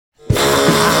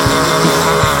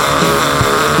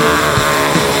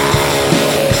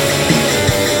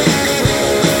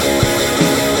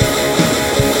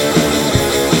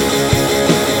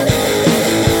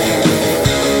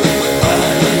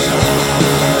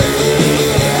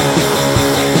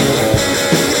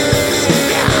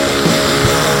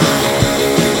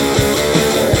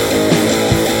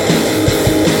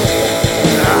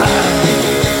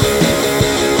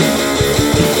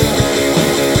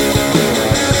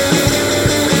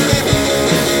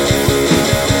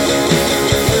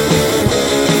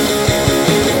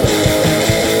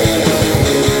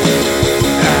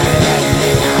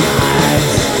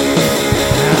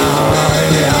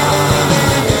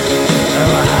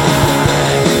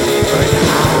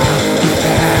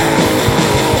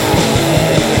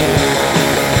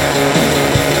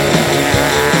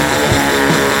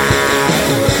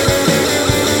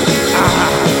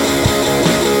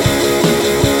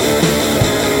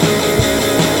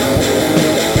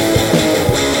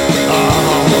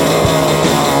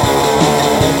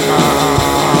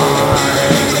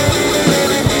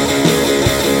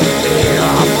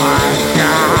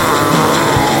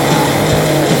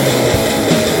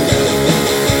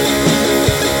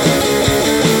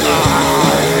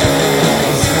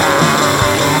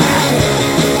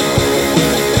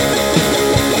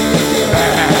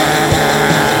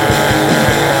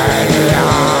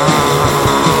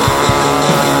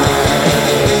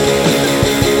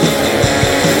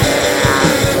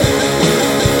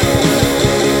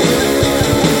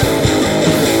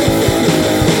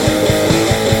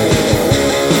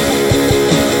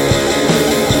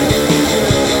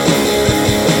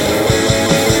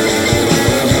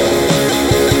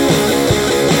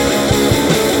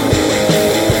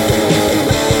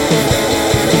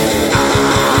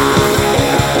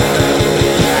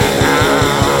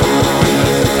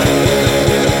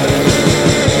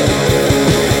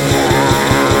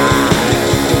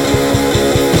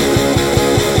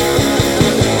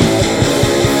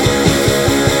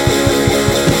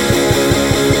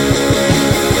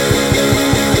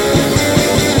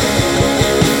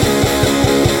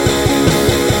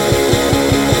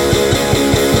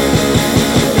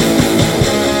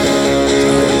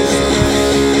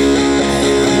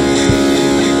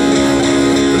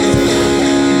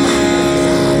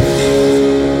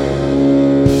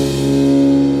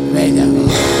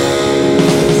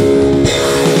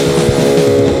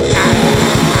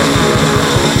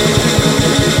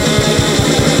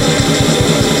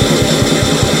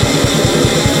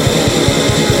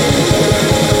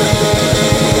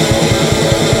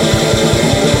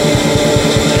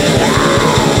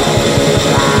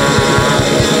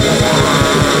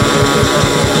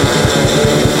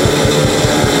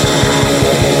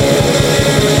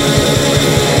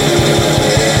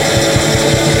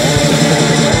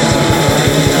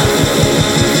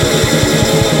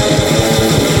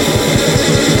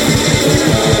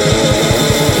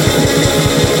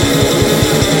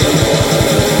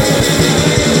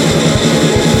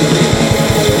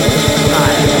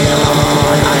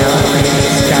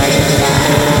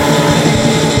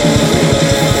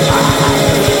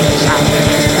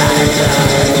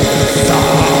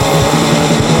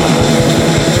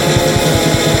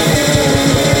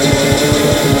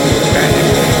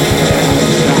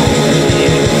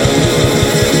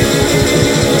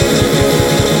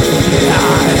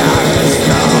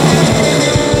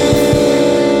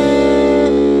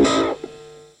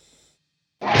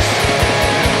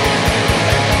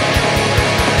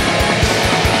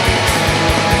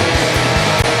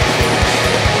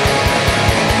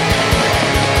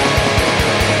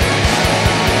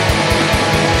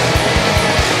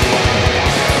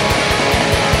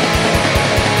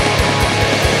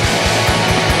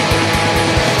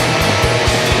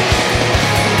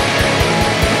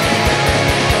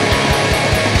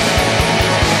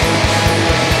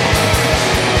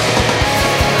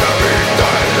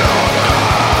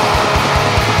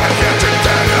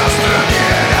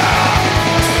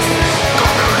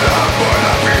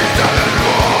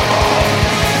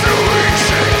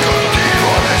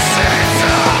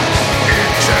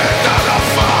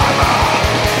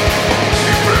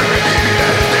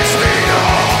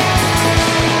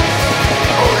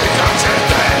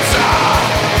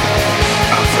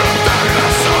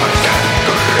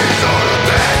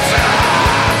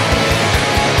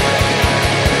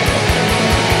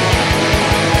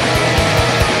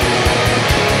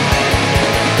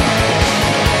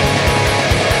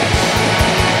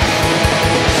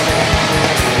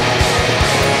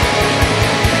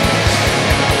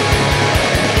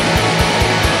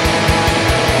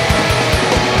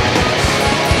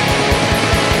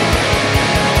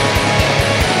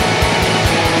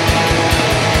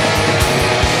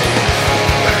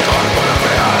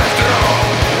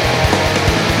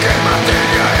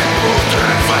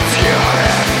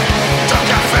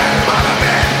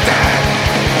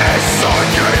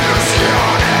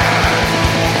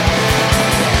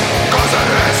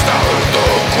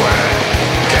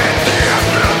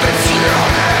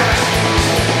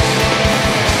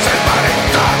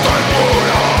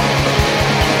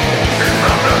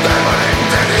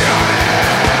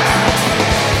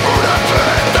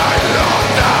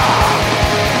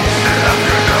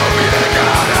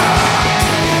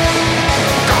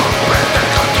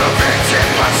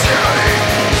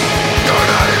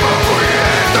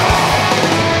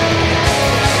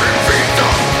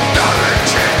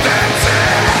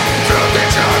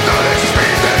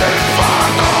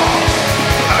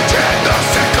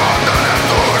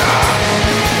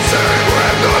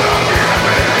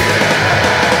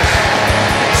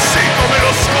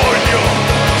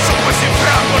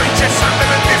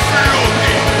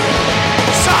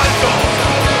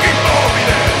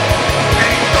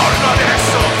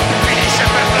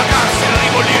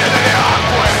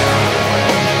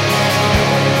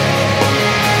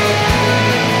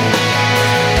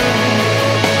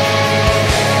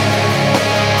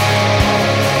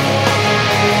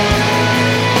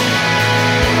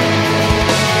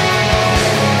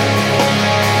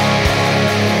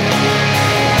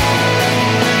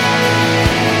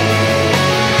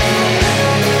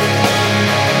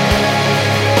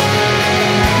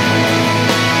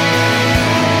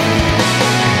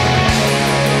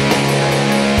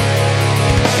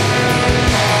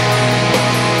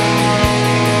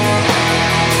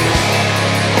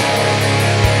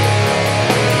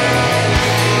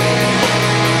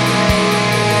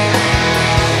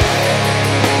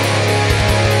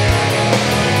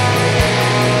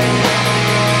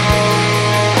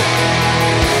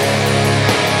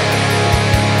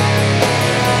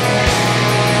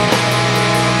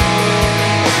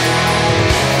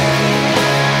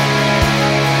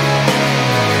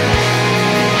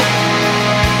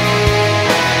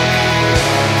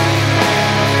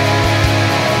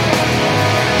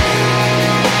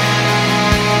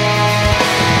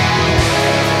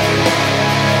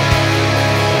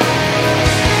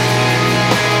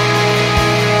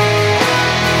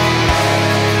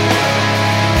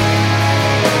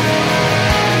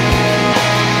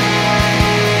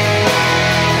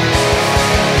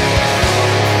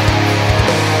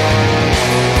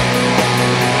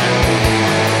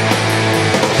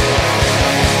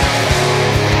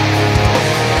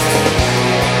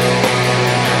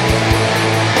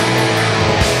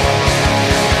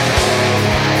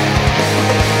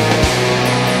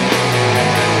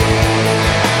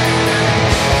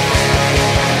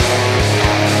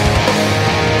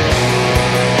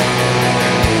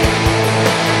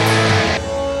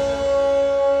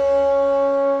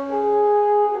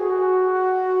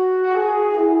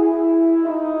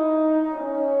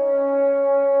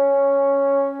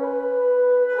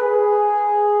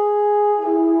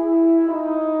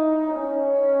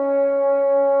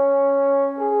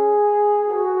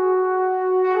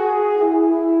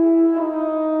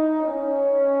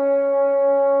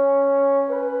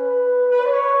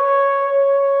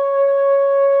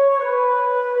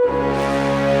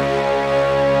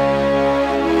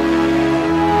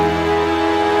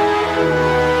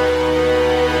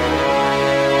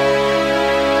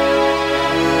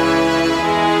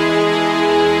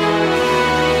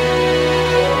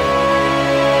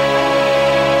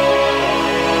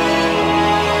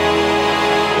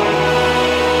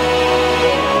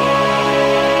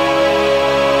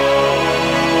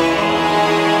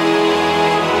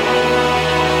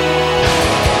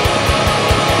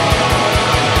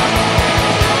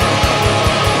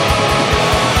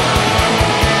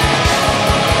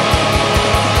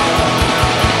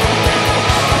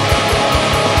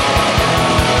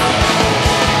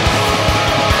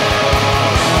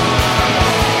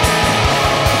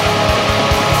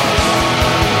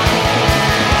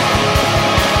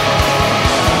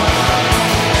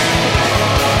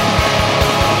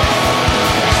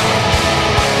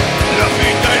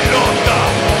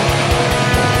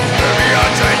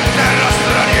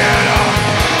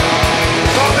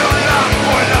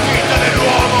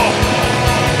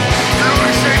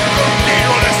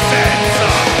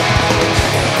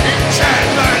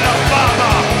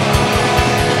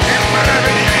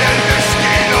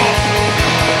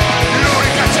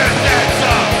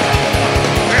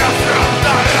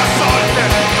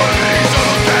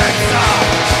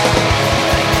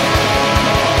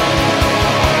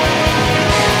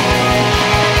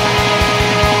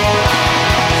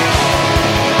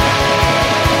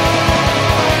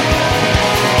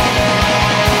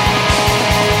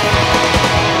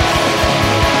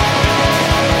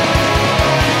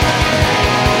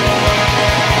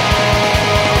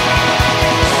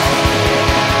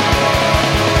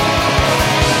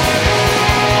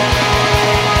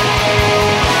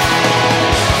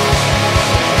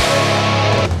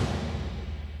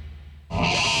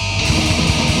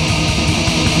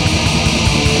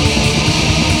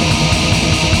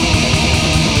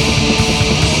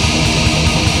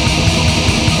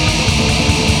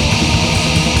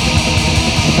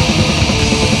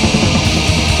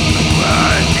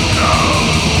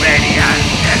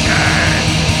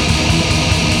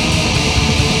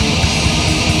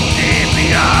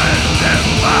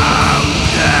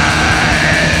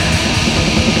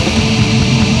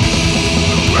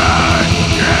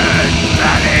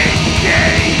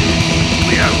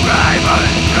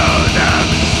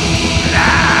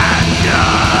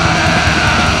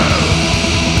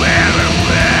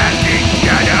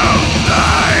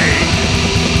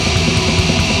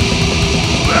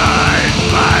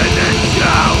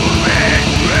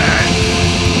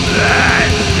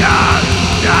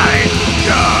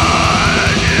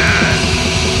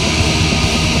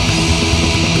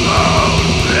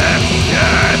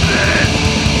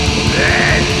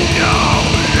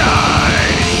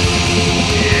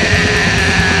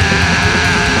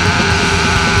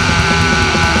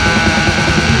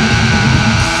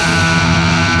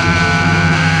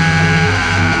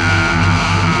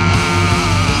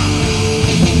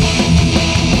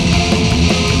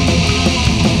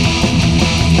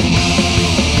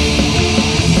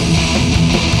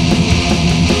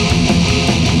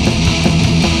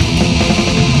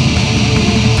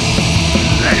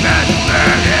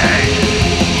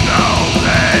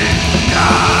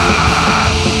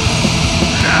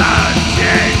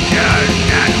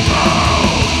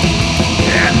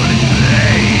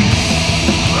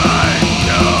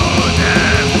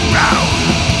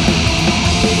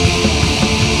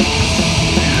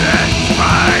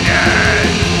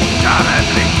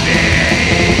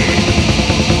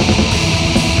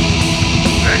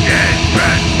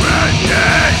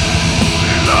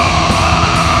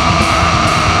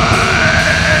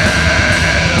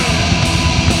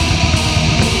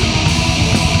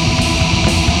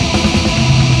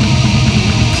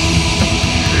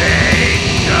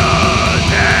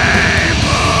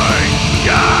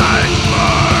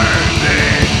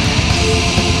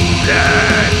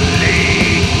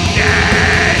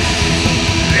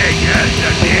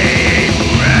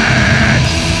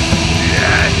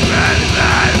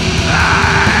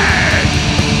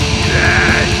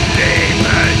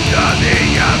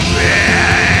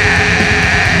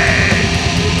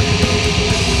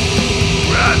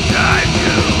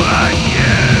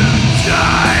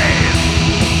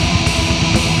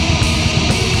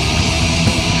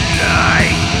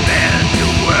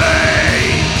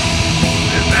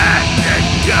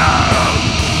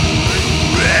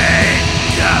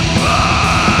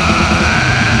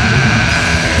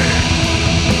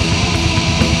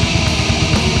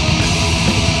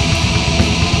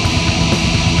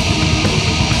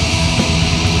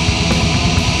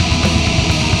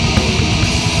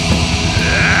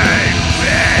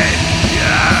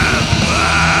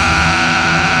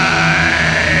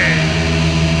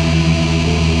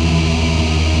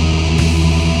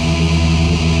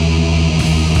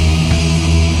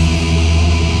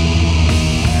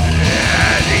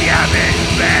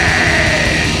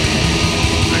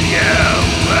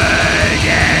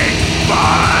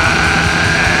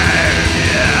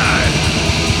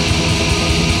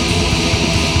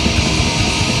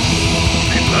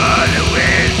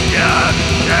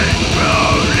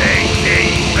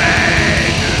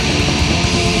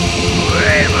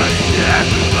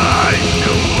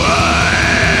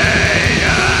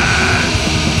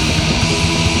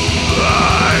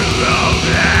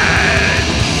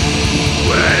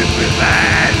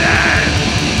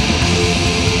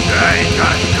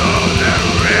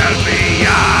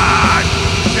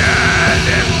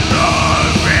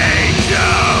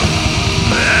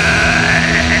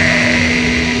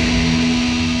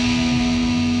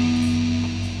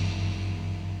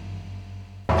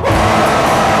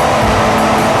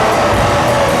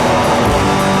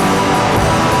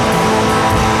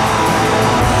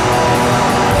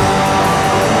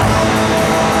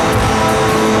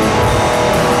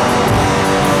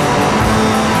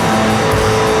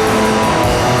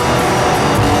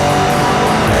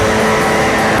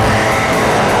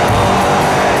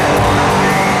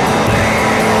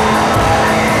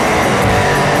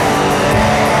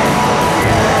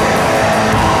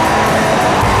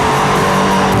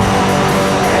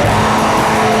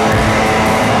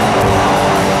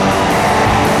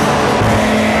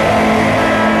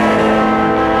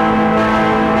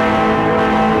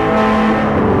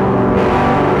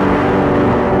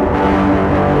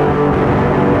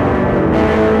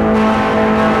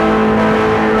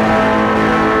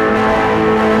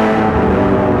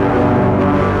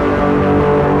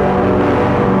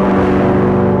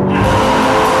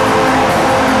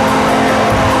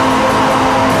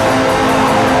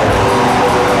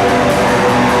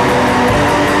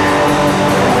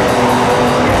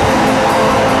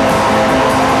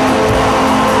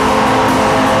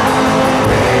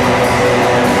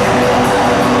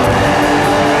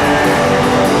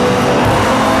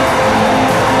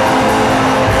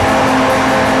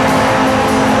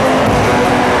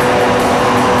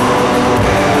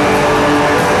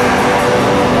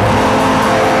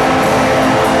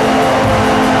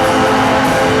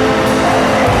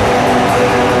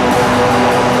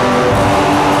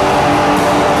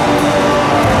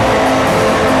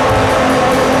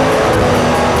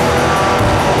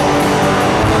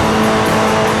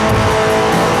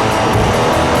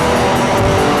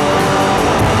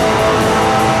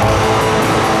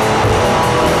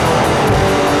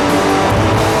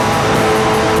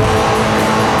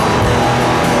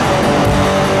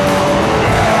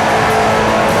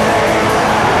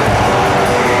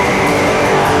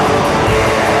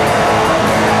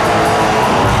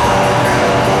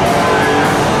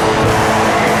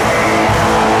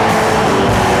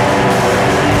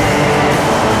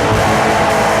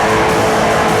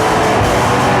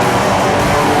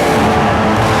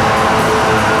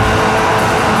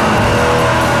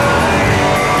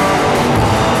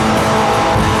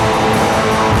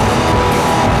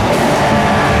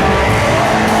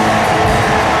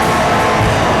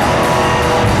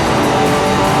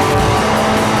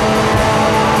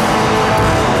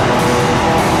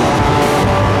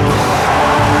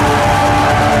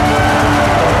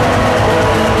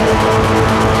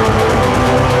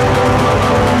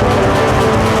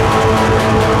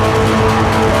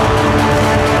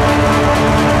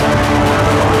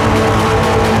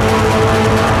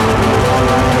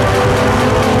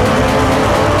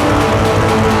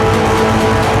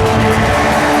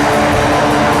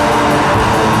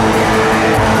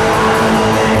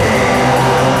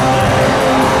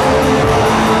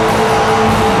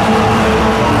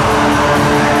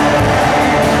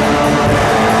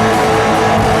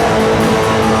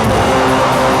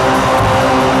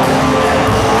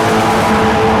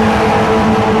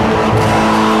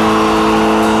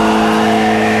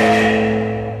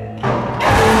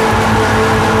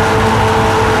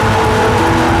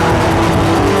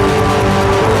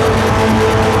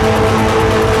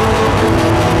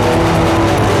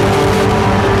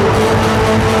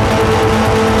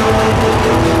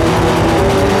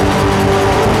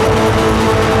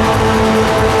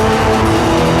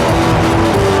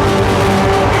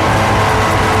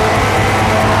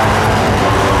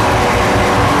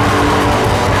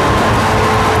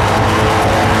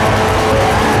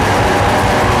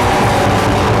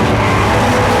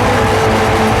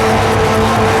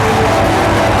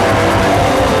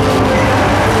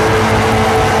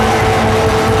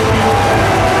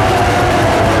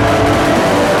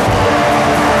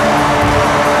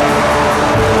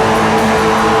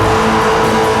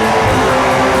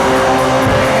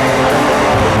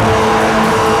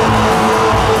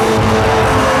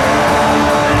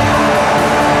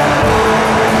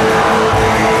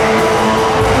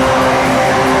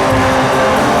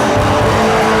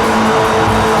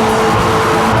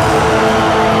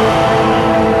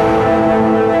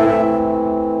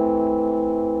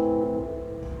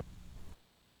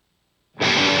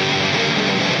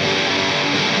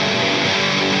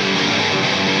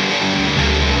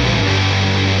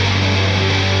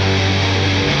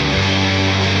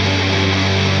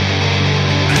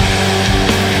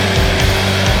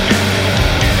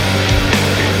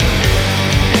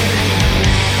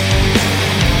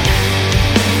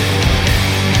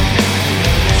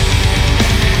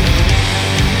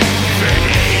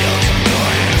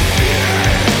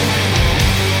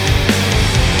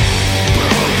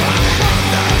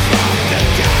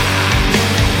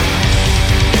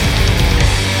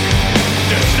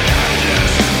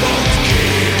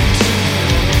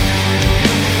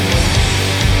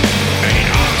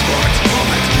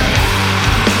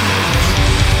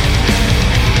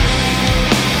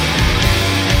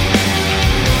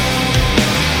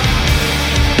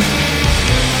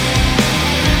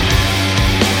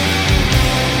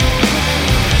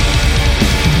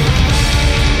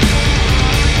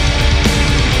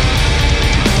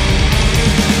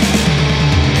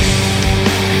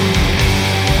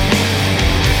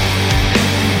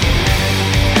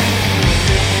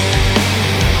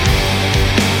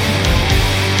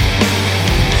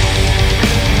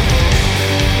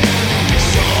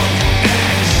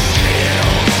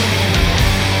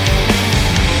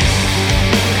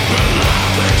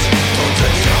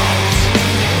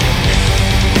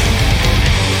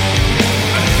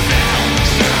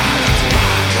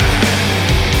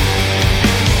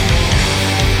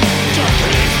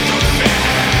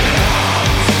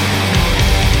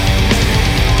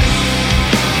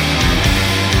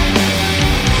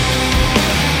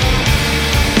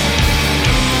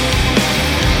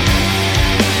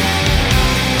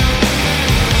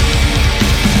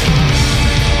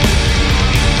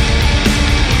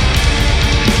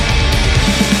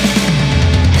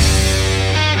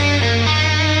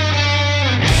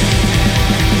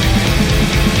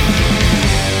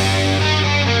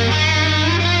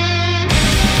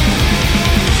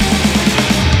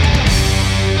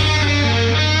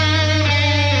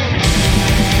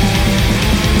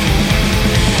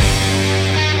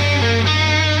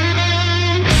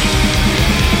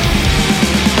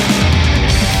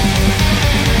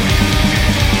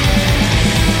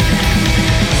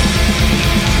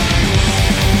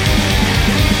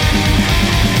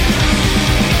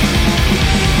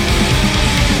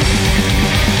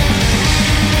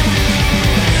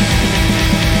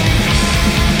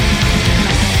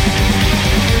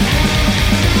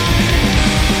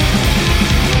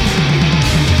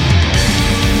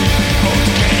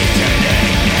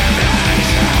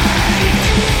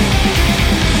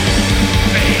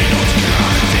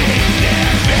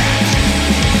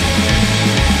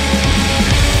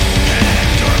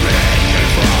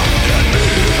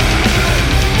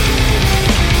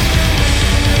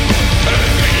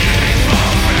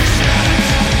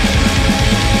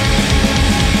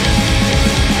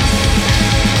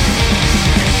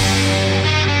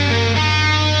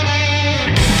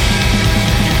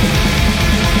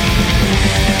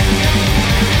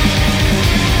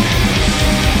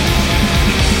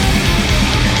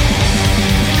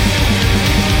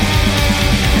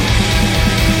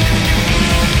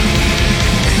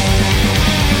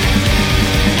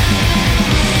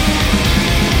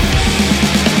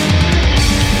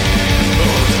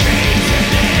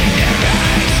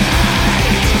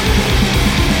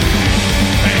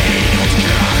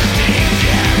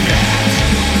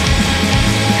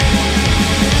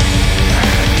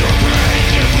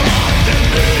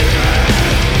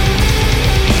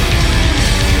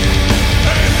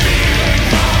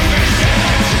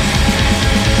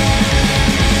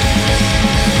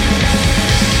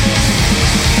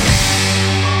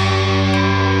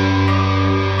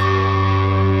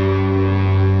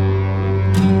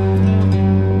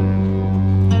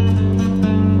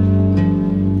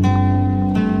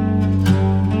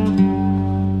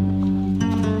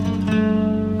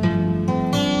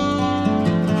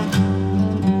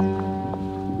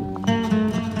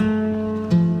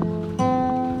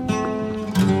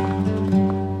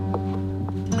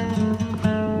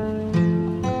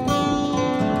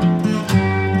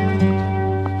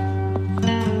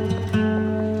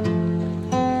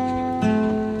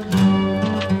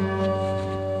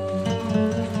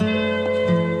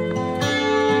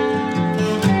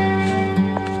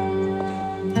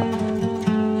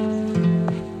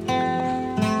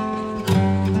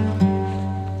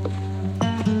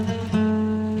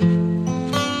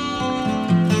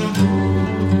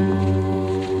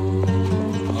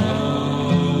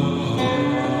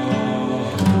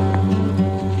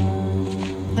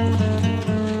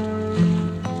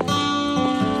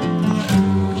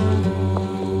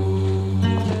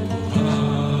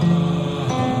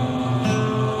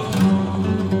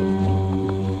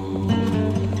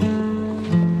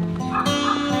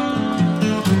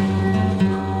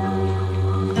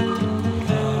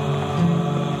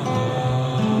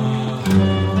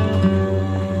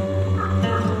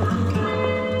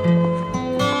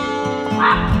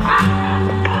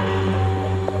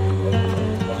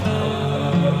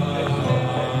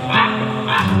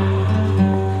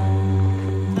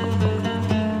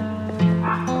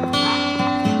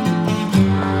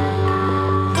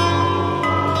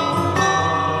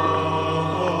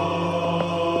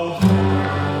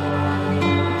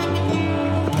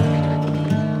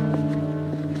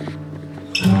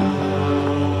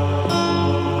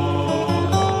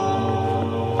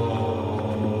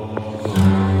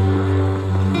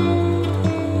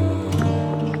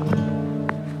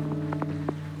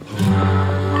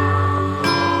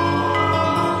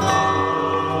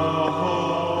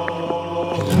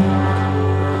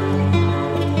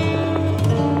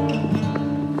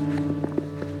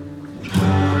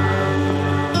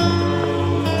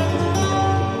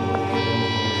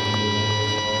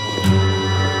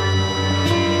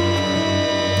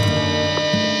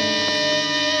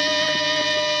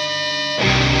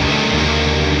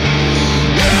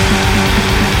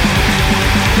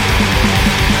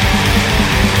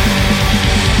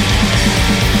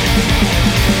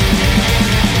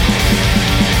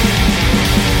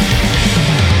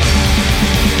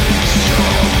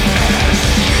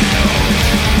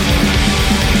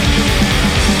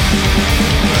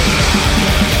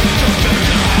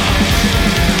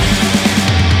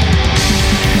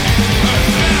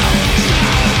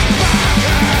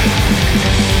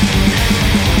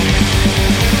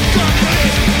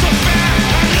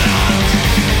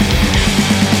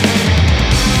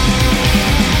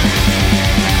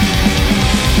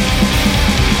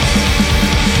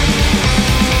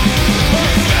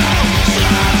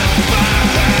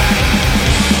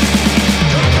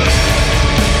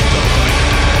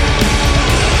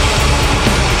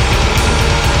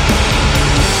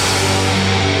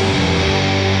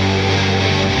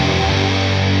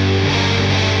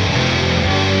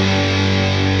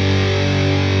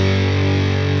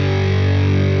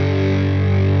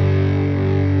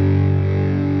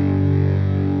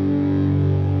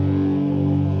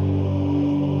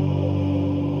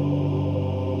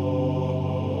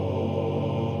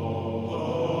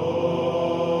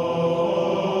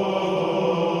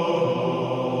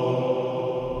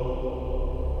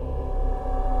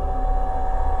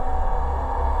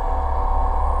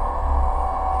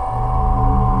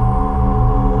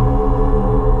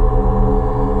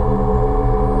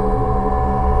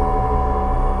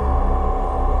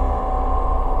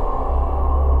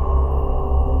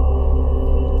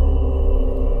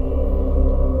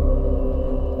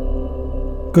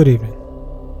Good evening,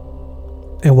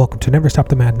 and welcome to Never Stop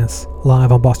the Madness,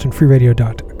 live on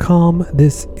BostonFreeRadio.com.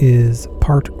 This is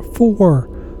part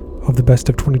 4 of the Best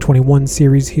of 2021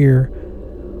 series here.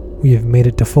 We have made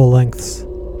it to full lengths.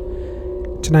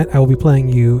 Tonight I will be playing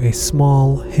you a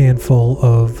small handful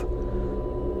of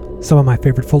some of my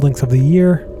favorite full lengths of the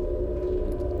year.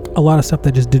 A lot of stuff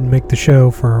that just didn't make the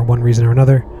show for one reason or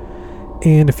another,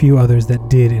 and a few others that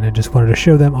did, and I just wanted to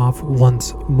show them off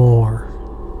once more.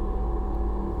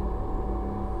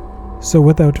 So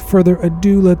without further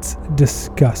ado, let's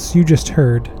discuss. You just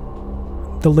heard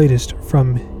the latest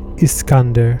from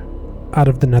Iskander out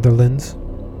of the Netherlands.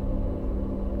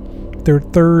 Their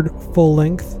third full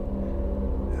length,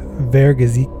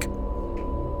 Vergezicht,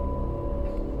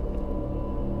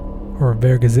 or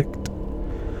Vergezicht,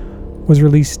 was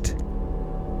released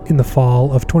in the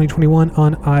fall of 2021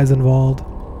 on Eisenwald,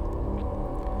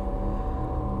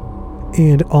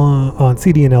 and on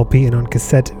CD and LP, and on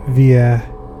cassette via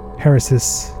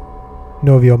Heresis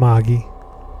Noviomagi,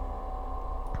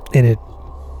 and it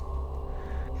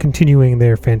continuing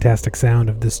their fantastic sound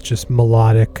of this just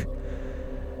melodic,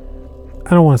 I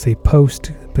don't want to say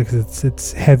post because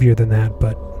it's heavier than that,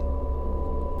 but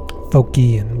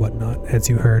folky and whatnot, as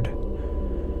you heard.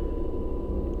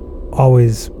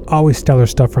 Always stellar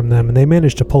stuff from them, and they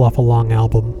managed to pull off a long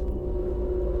album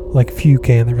like few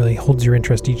can that really holds your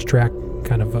interest. Each track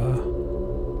kind of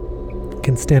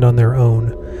can stand on their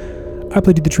own. I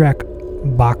played you the track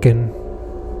Bakken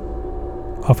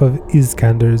off of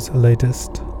Iskander's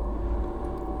latest.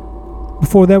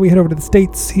 Before that, we head over to the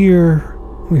States here.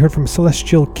 We heard from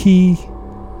Celestial Key.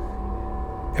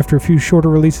 After a few shorter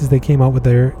releases, they came out with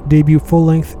their debut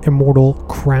full-length Immortal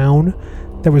Crown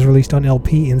that was released on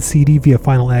LP and CD via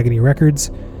Final Agony Records.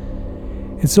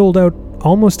 It sold out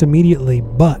almost immediately,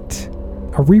 but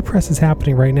a repress is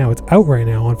happening right now. It's out right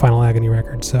now on Final Agony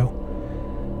Records, so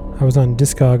I was on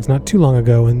Discogs not too long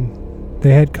ago, and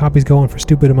they had copies going for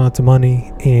stupid amounts of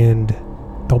money, and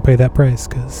don't pay that price,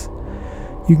 because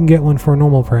you can get one for a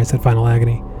normal price at Final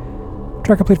Agony. The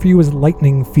track I played for you was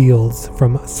Lightning Fields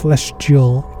from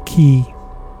Celestial Key,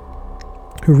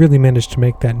 who really managed to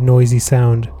make that noisy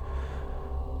sound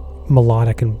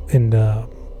melodic and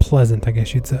pleasant, I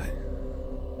guess you'd say.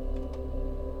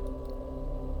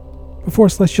 Before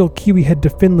Celestial Key, we head to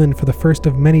Finland for the first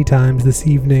of many times this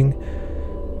evening.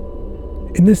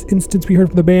 In this instance, we heard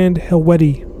from the band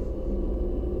Helwedi.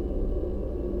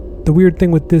 The weird thing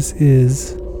with this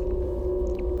is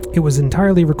it was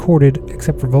entirely recorded,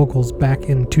 except for vocals, back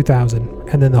in 2000,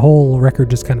 and then the whole record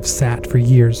just kind of sat for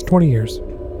years, 20 years.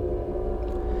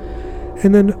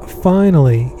 And then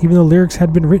finally, even though lyrics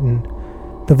had been written,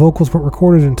 the vocals weren't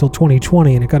recorded until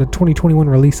 2020, and it got a 2021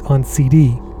 release on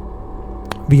CD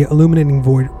via Illuminating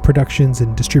Void Productions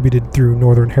and distributed through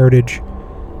Northern Heritage.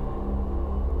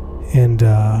 And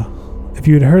if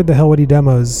you had heard the Helwedi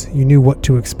demos, you knew what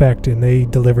to expect, and they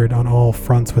delivered on all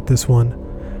fronts with this one.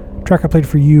 The track I played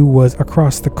for you was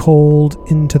Across the Cold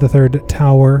Into the Third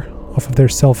Tower off of their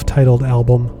self-titled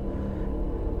album.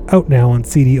 Out now on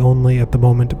CD only at the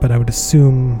moment, but I would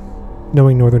assume,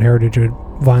 knowing Northern Heritage,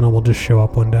 vinyl will just show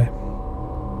up one day.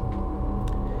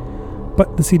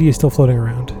 But the CD is still floating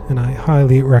around, and I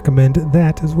highly recommend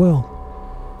that as well.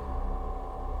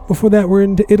 Before that, we're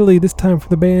into Italy, this time for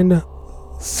the band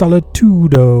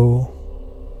Solitudo,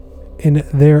 in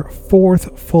their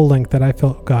fourth full-length that I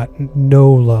felt got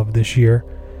no love this year.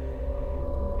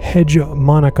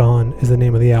 Hegemonicon is the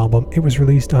name of the album. It was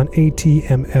released on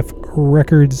ATMF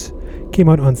Records, came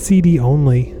out on CD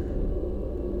only,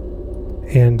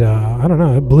 and I don't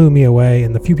know, it blew me away,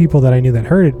 and the few people that I knew that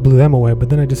heard it blew them away, but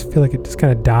then I just feel like it just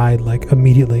kind of died like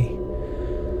immediately.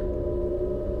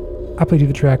 I played you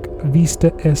the track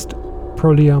Vista Est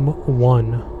Prolium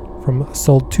 1 from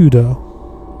Solitudo,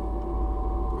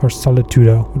 or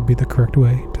Solitudo would be the correct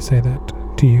way to say that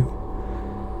to you.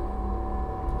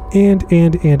 And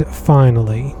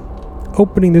finally,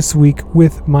 opening this week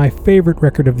with my favorite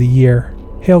record of the year,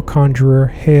 Hail Conjurer,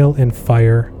 Hail and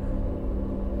Fire.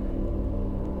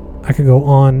 I could go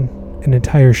on an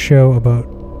entire show about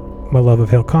my love of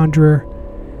Hail Conjurer,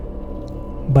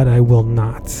 but I will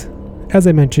not. As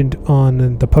I mentioned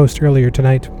on the post earlier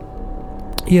tonight,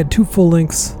 he had two full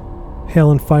lengths,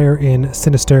 Hail and Fire and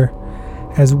Sinister,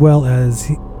 as well as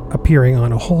appearing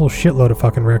on a whole shitload of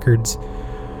fucking records,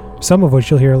 some of which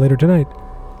you'll hear later tonight.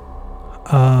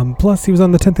 Plus, he was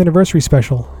on the 10th anniversary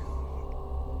special.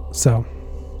 So,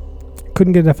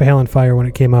 couldn't get enough of Hail and Fire when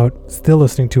it came out. Still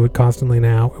listening to it constantly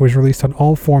now. It was released on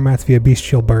all formats via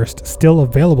Bestial Burst. Still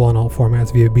available on all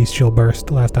formats via Bestial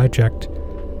Burst, last I checked.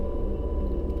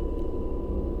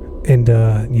 And,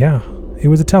 yeah, it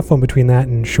was a tough one between that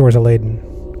and Shores of Leyden.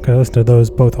 I listen to those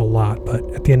both a lot, but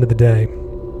at the end of the day,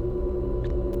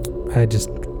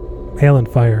 Hail and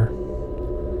Fire,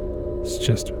 it's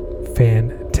just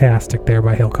fantastic there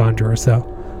by Hail Conjurer. So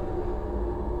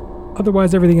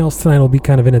otherwise, everything else tonight will be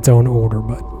kind of in its own order,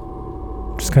 but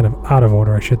just kind of out of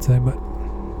order, I should say. But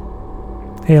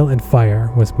Hail and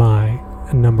Fire was my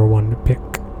number one pick.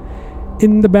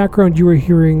 In the background, you were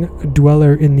hearing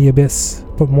Dweller in the Abyss,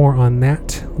 but more on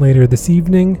that later this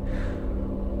evening.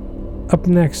 Up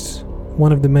next,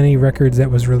 one of the many records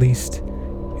that was released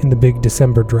in the big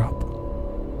December drop.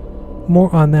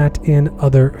 More on that in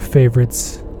other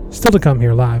favorites, still to come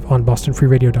here live on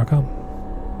BostonFreeRadio.com.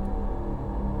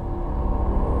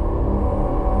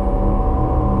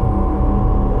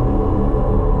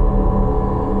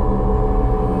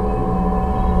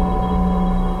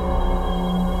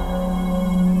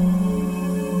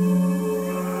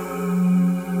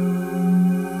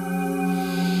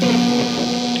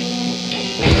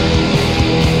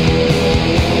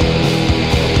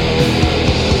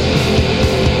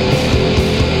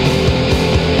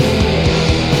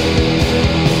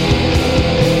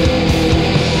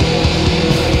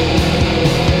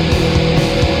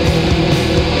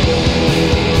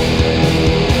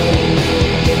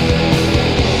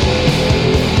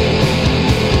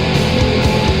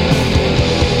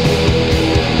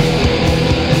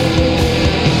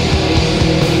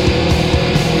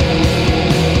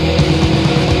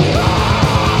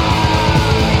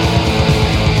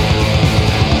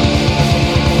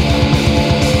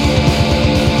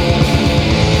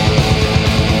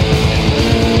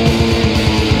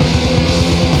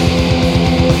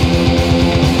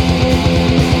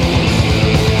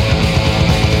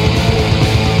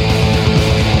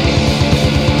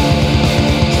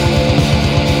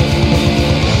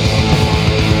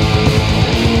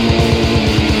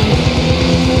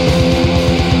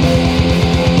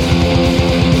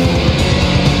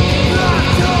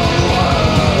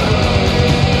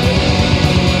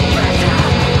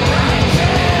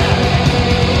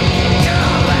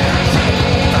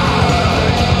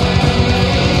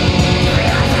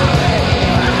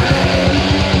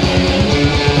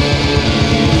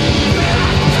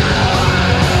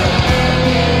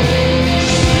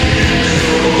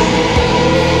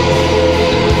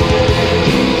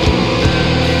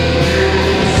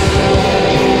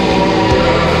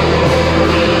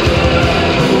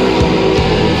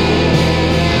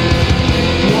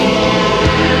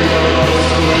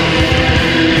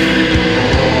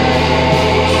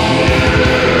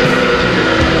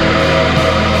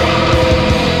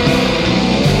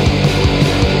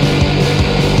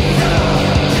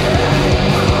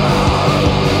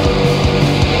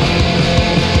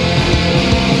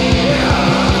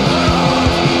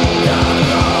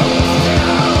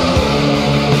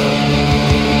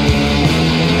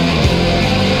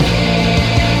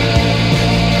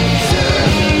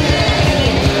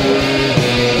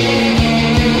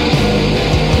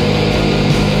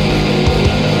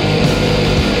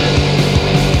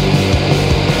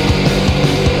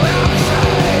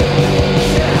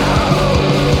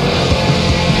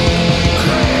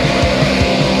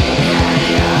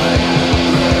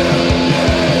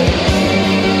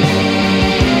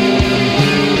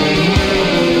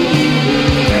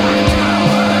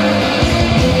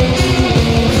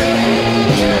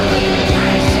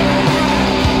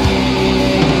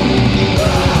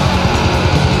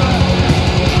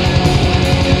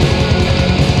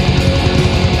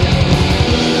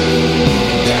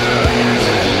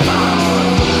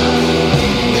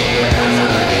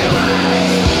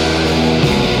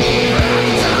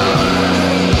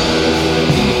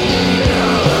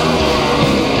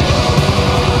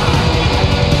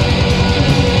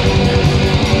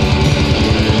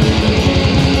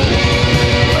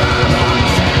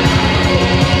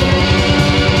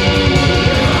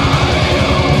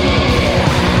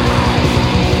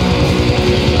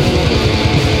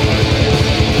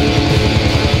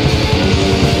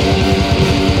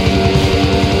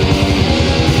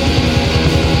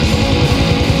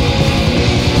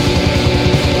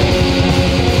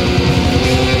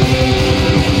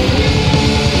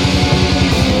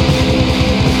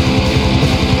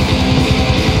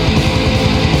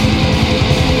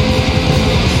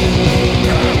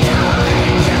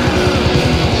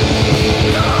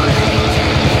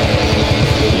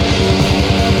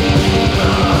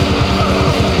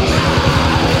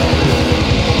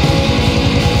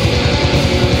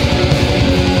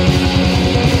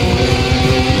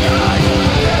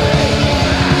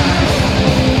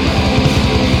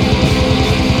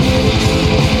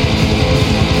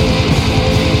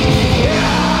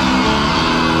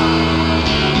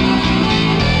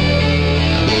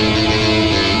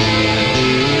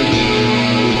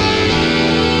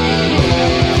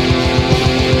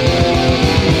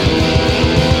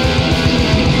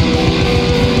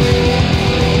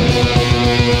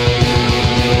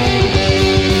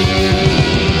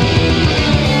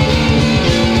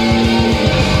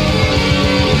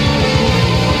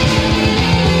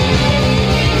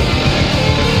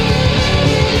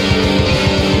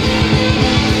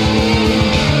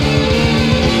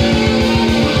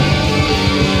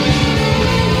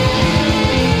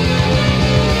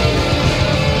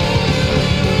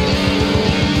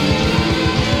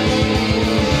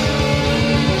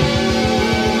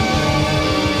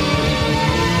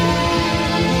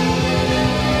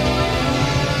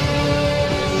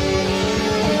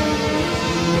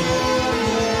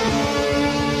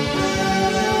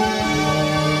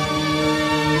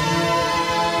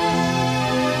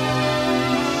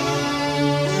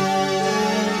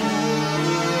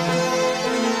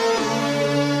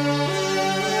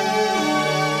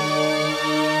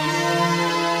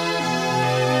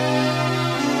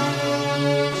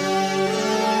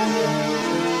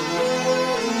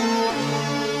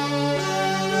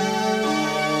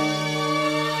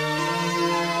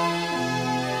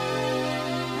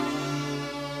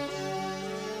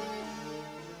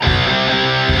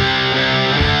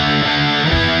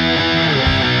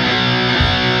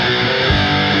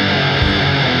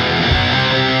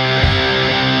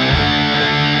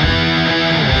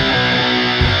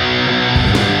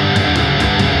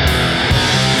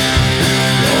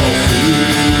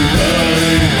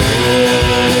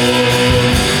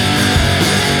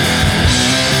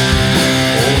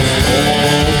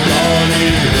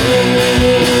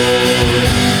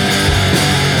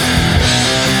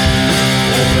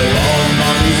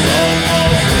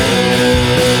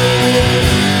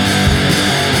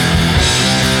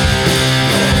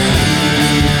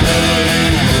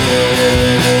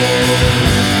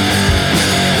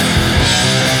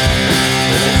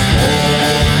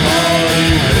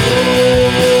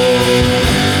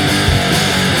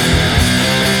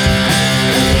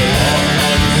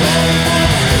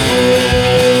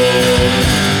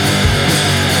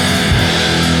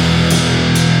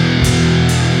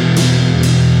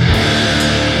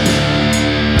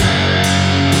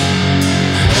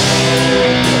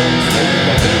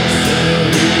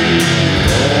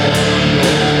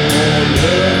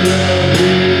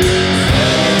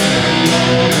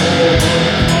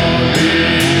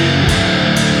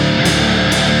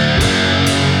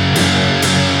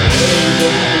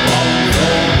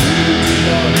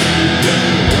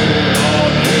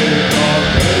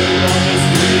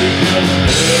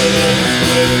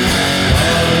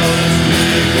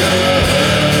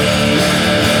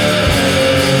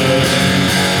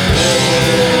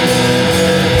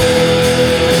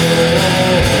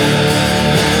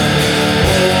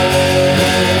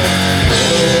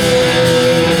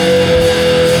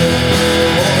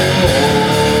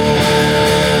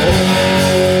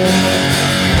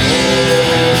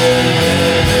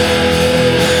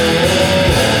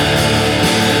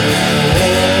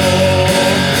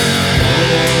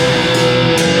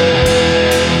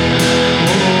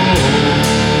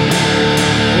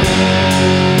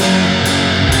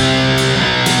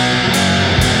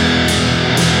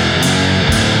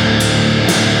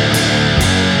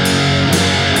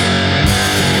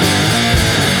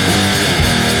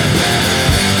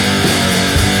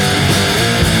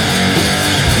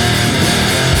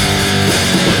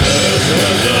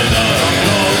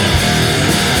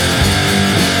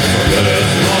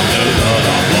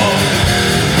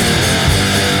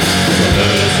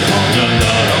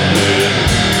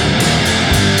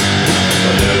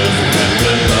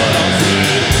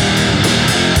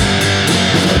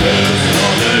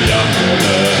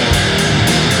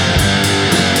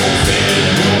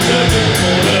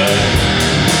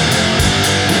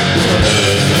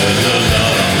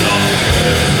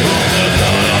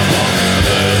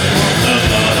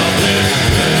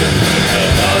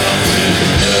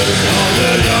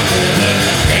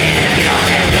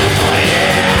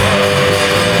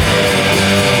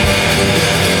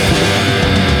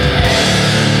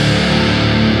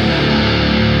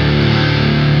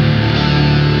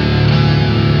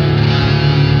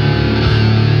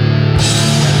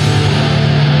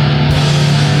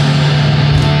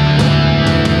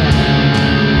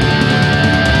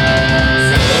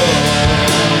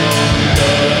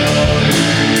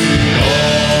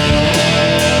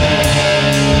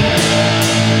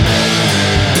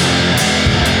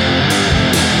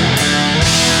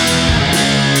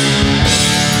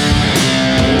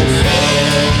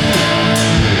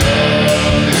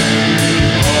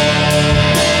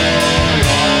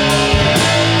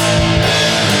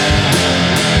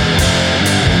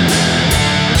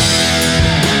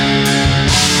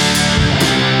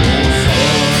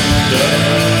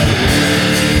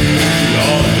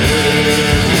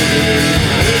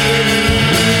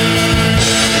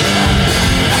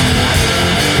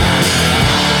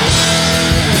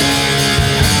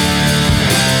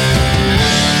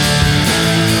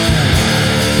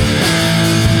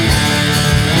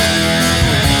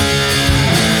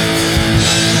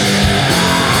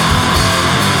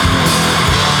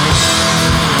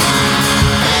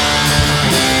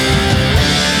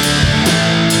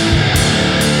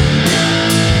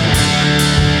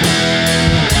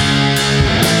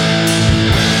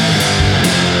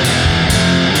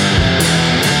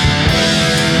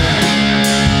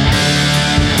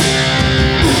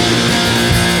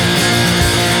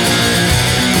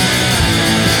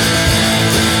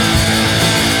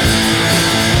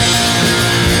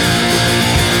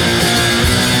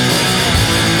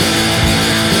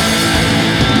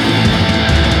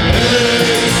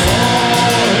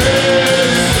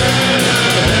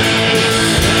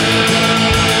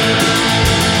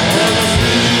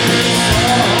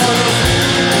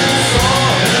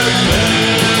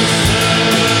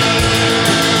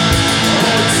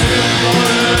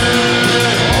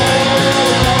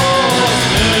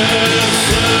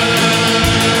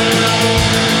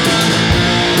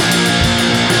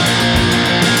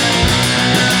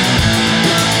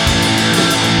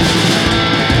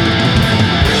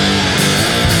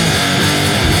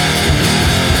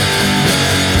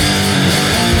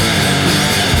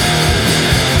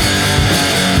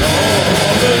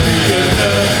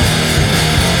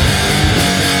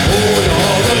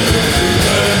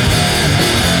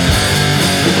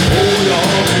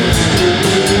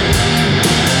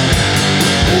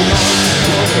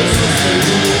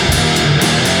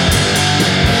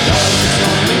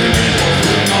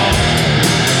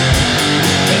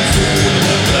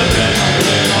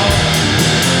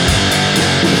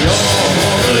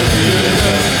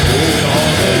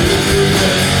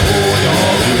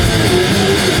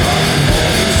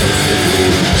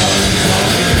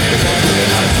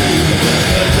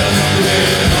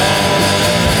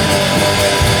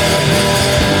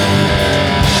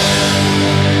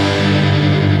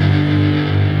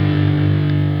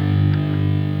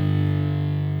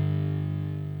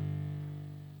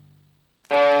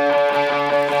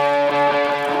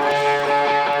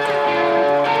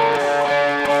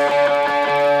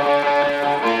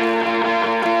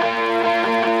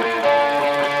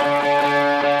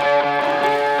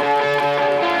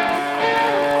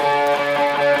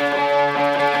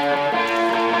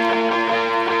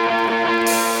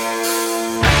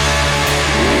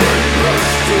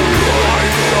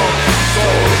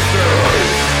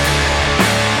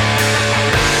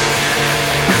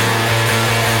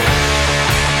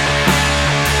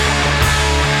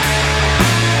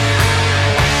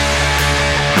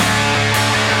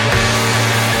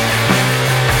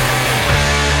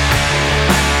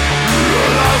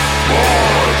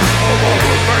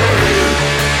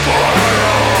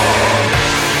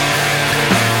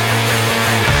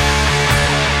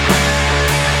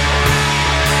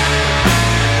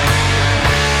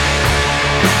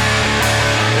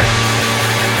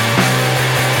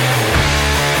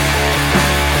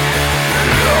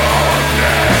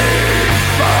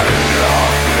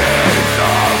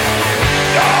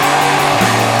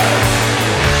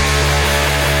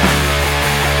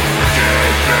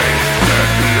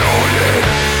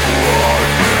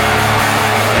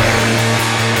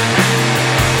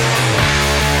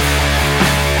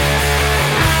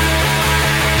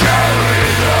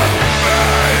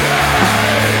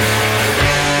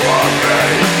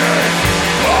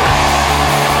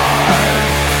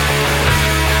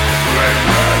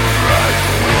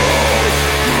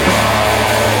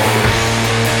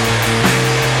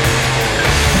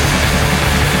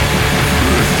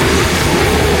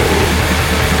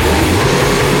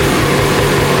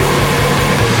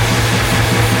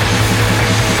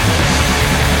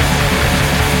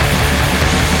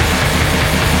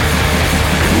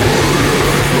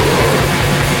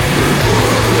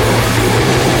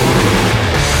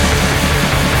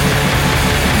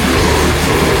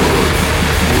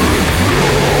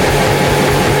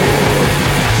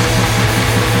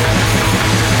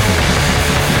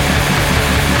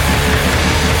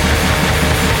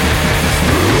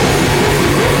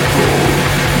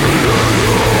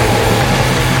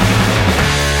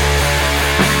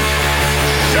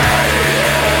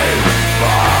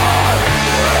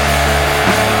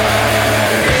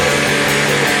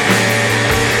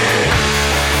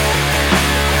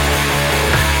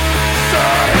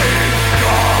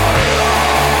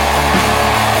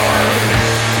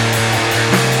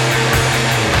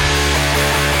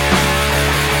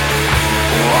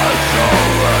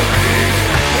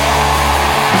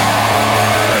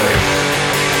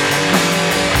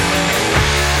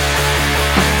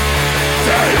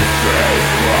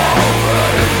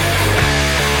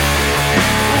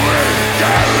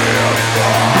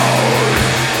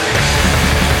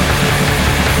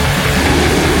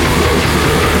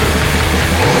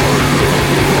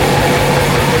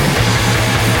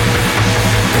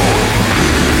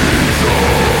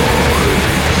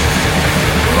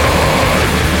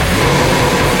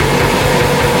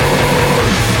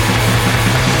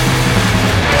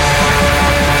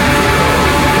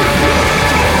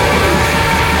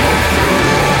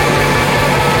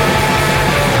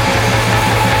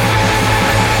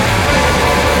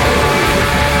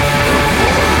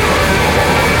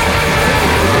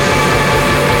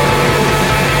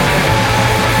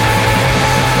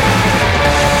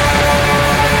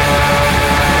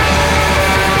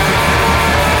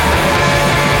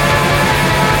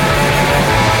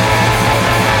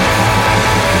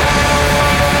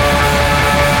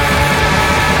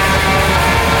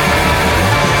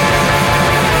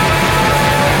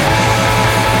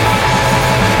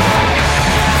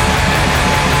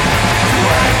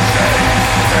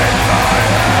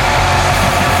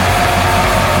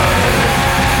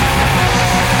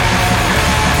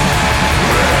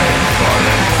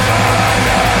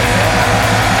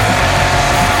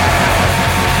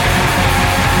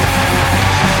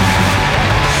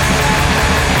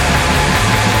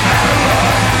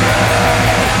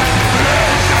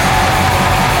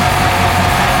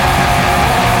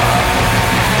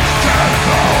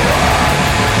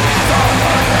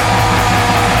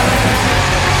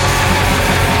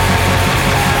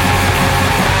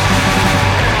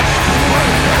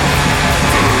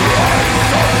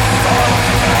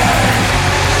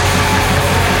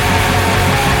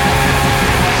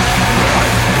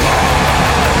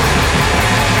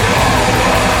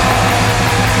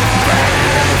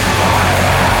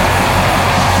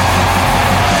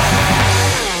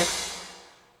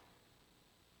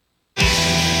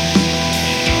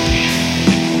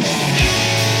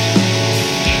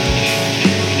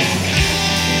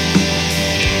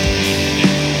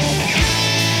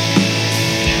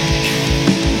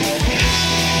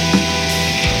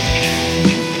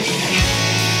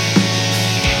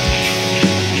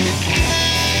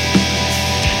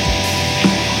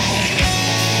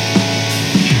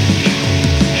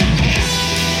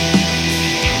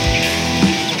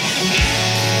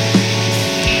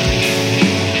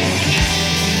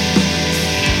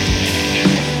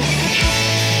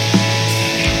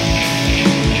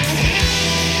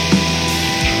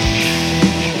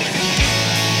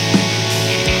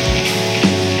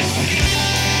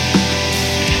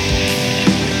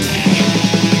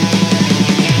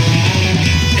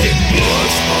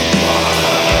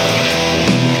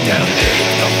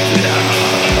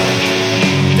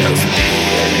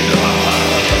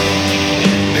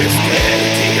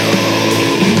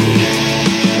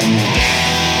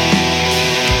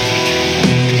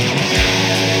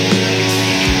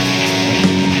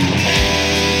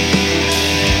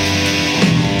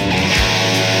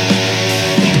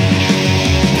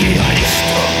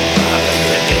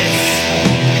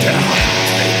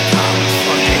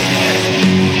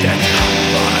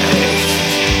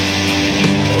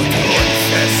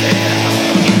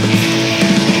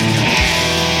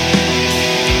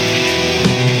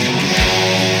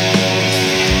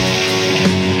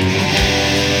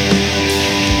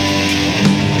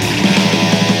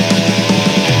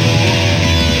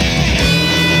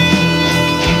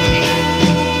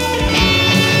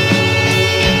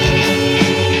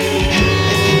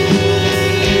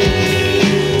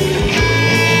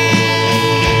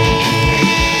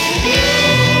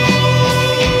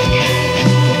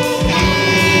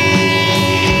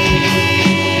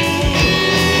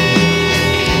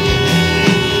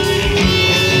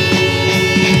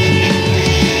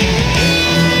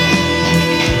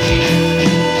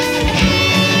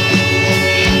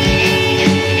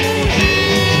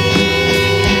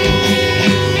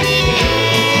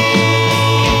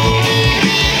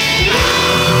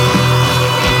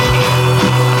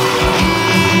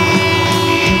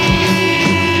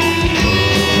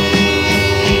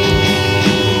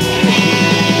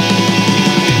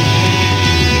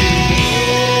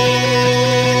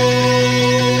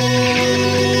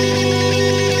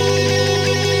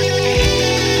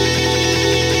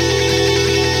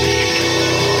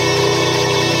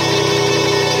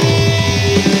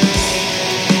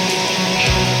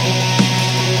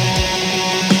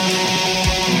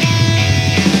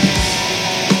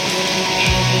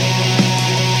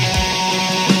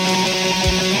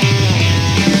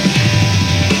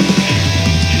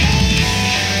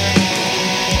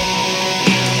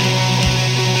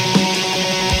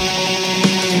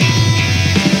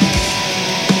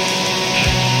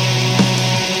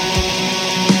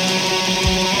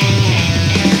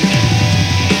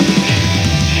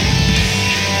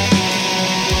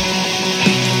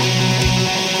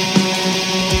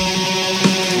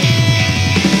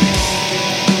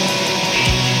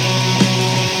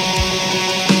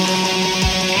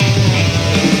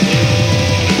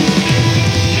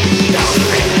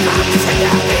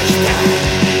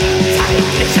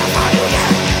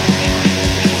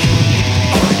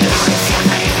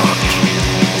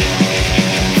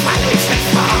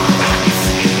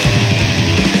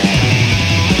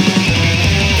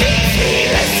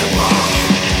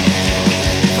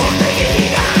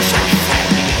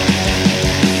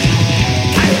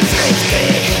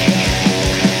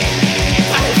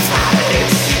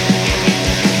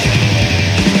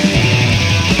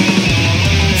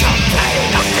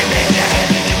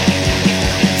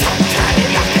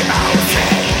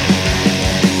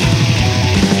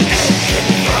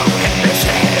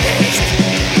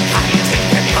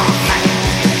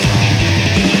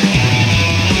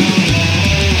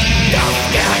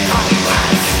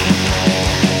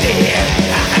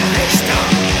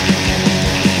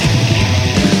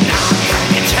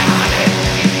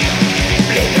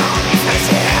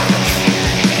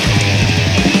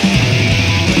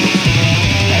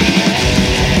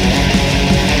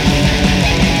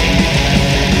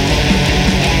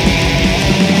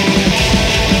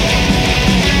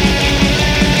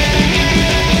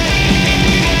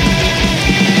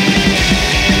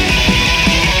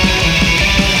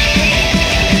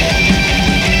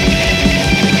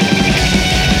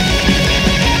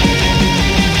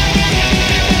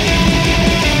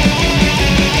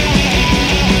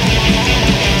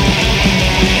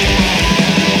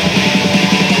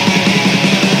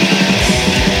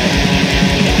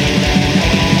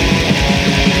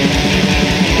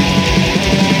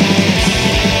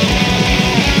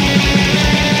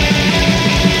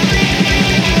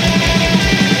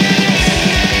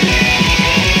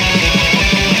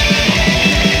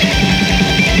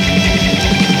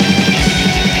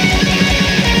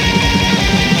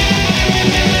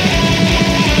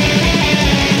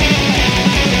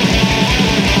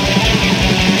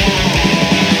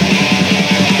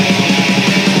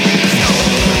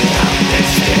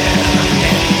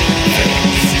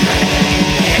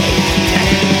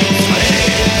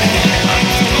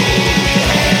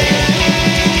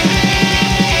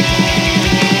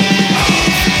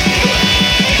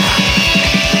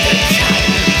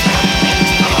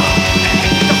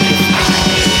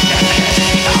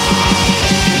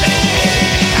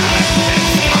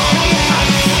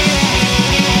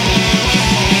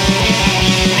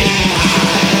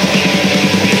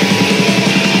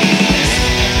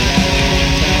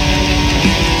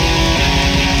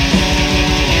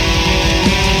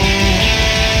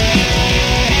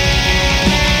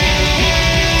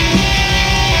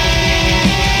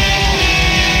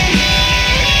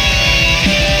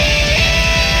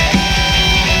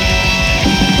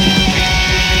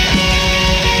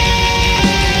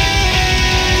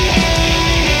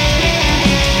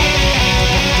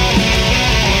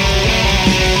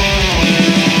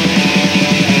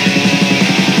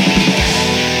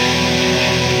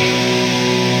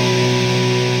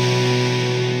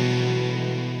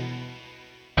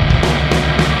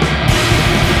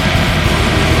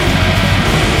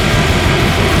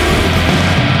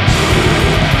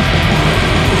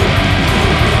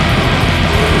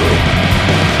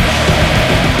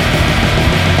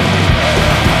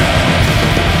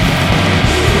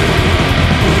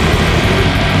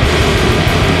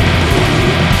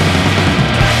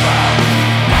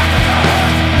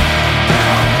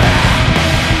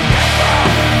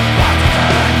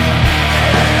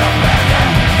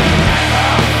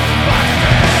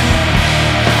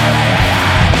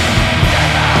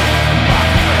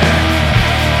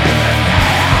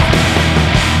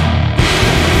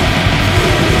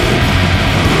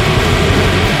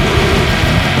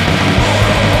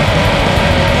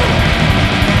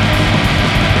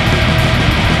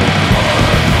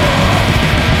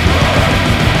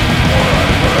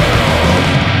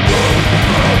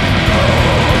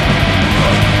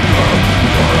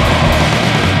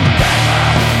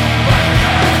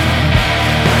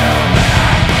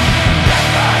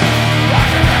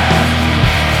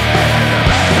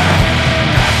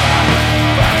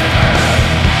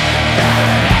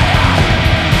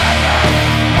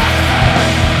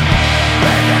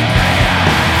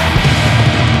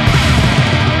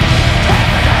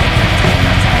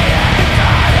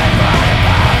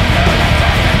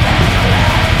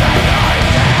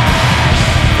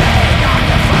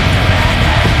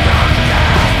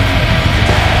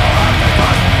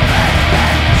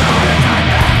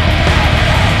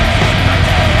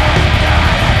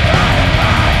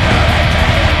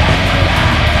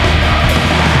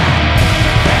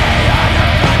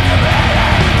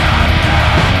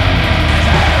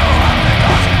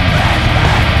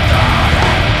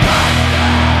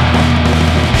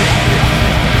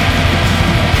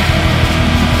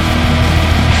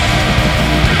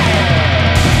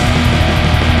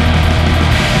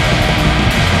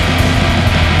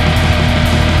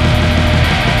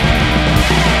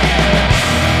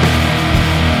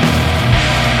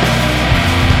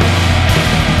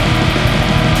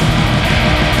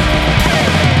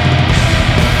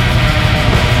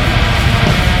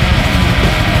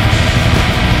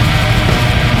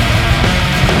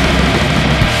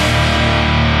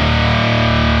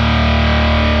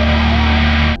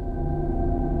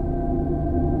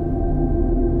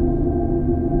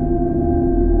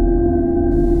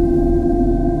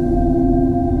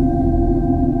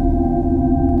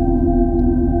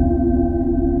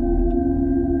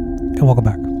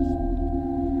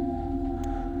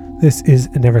 This is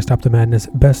Never Stop the Madness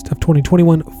Best of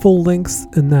 2021 full lengths,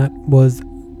 and that was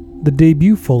the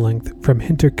debut full length from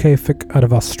Hinterkaifeck out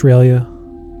of Australia.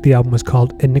 The album was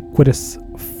called Iniquitous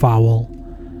Foul,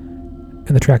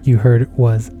 and the track you heard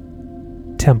was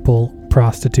Temple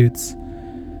Prostitutes.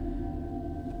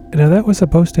 Now that was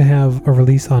supposed to have a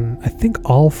release on, I think,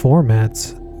 all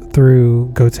formats through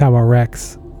Gotawa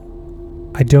Rex.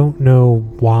 I don't know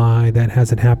why that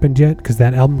hasn't happened yet, because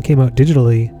that album came out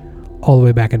digitally all the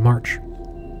way back in March.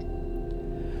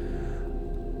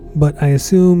 But I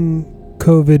assume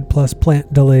COVID plus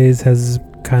plant delays has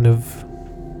kind of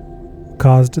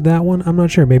caused that one. I'm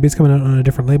not sure. Maybe it's coming out on a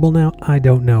different label now. I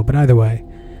don't know. But either way,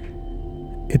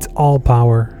 it's all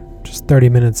power. Just 30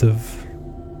 minutes of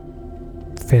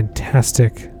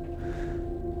fantastic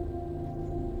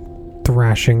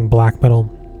thrashing black metal.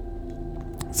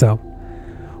 So,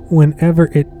 whenever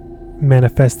it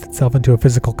manifests itself into a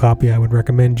physical copy, I would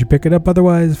recommend you pick it up.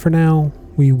 Otherwise, for now,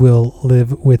 we will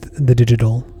live with the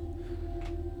digital.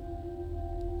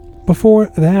 Before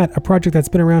that, a project that's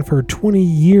been around for 20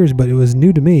 years, but it was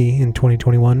new to me in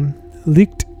 2021,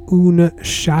 Licht und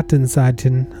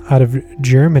Schattenseiten out of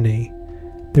Germany.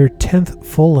 Their 10th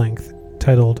full-length,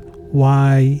 titled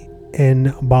Why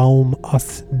ein Baum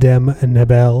aus dem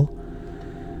Nebel,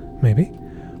 maybe,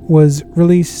 was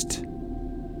released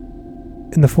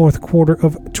in the fourth quarter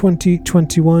of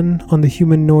 2021 on the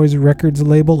Human Noise Records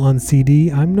label on CD.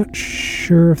 I'm not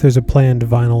sure if there's a planned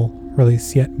vinyl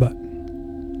release yet, but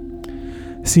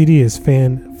CD is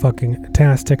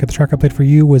fan-fucking-tastic. The track I played for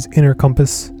you was Inner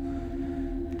Compass.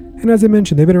 And as I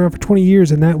mentioned, they've been around for 20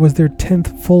 years, and that was their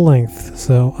 10th full-length.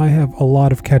 So I have a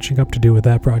lot of catching up to do with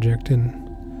that project. And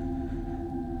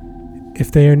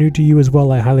if they are new to you as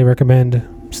well, I highly recommend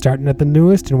starting at the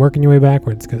newest and working your way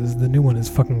backwards, because the new one is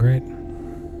fucking great.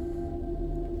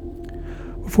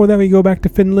 Before that, we go back to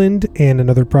Finland and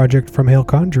another project from Hail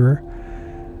Conjurer.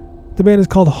 The band is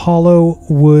called Hollow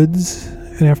Woods,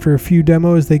 and after a few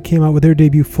demos, they came out with their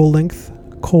debut full-length,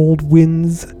 Cold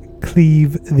Winds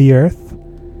Cleave the Earth.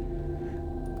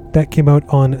 That came out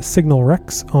on Signal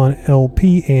Rex on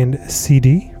LP and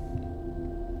CD.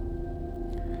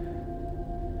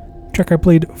 The track I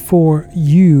played for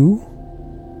you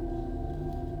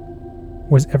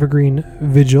was Evergreen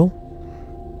Vigil.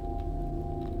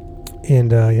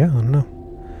 And I don't know.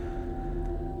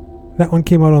 That one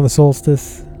came out on the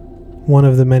Solstice, one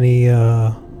of the many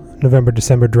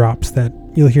November-December drops that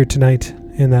you'll hear tonight,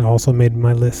 and that also made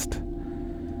my list.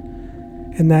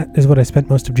 And that is what I spent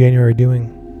most of January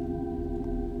doing.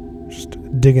 Just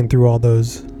digging through all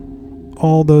those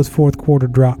fourth quarter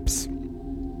drops.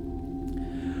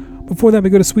 Before that,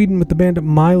 we go to Sweden with the band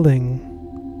Myling.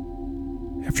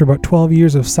 After about 12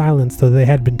 years of silence, though they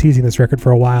had been teasing this record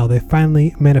for a while, they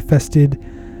finally manifested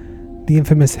the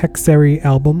infamous Hexery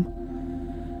album.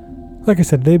 Like I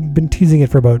said, they've been teasing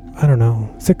it for about,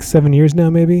 6-7 years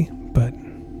now maybe, but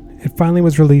it finally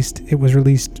was released. It was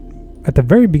released at the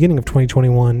very beginning of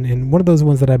 2021, and one of those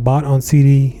ones that I bought on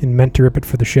CD and meant to rip it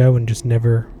for the show and just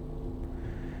never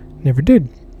did.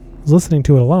 I was listening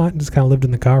to it a lot and just kind of lived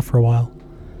in the car for a while.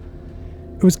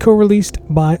 It was co-released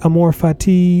by Amor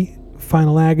Fati,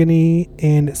 Final Agony,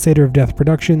 and Seder of Death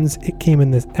Productions. It came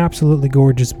in this absolutely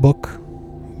gorgeous book.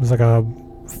 It was like a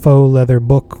faux leather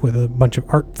book with a bunch of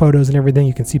art photos and everything.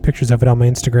 You can see pictures of it on my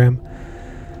Instagram.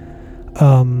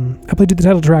 I played the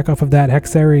title track off of that,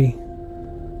 Hexery.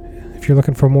 If you're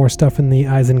looking for more stuff in the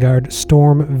Isengard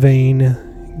Storm vein,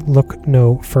 look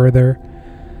no further.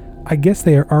 I guess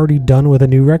they are already done with a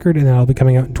new record, and that'll be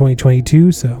coming out in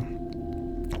 2022, so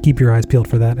keep your eyes peeled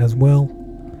for that as well.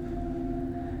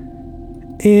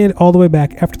 And all the way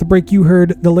back, after the break, you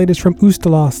heard the latest from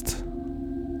Oostalost,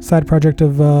 side project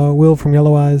of Will from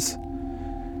Yellow Eyes.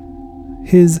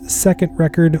 His second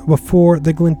record, Before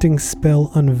the Glinting Spell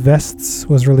Unvests,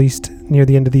 was released near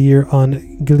the end of the year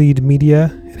on Gilead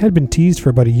Media. It had been teased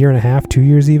for about a year and a half, 2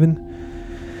 years even.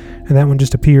 And that one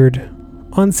just appeared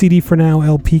on CD for now,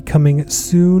 LP coming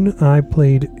soon. I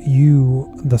played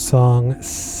you the song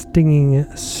Stinging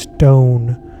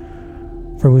Stone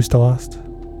from Oostalost.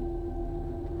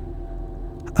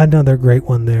 Another great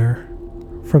one there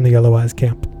from the Yellow Eyes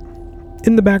camp.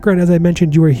 In the background, as I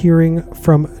mentioned, you are hearing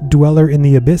from Dweller in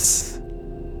the Abyss.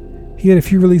 He had a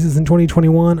few releases in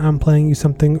 2021. I'm playing you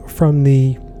something from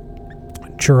the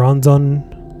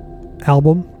Choronzon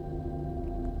album.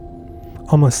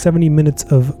 Almost 70 minutes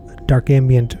of dark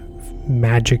ambient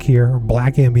magic here, or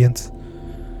black ambience.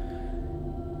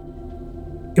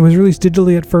 It was released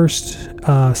digitally at first,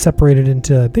 separated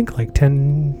into, I think, like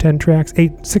 10 tracks,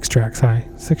 6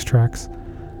 tracks.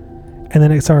 And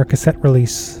then it saw a cassette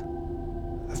release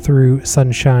through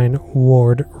Sunshine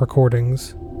Ward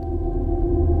Recordings.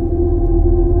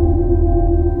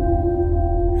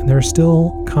 And there are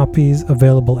still copies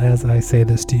available as I say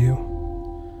this to you.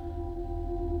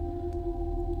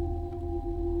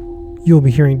 You'll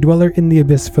be hearing Dweller in the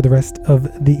Abyss for the rest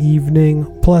of the evening,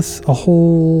 plus a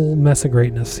whole mess of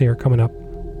greatness here coming up.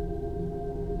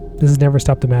 This is Never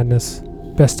Stop the Madness,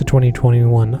 Best of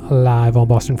 2021, live on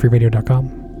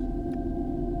BostonFreeRadio.com.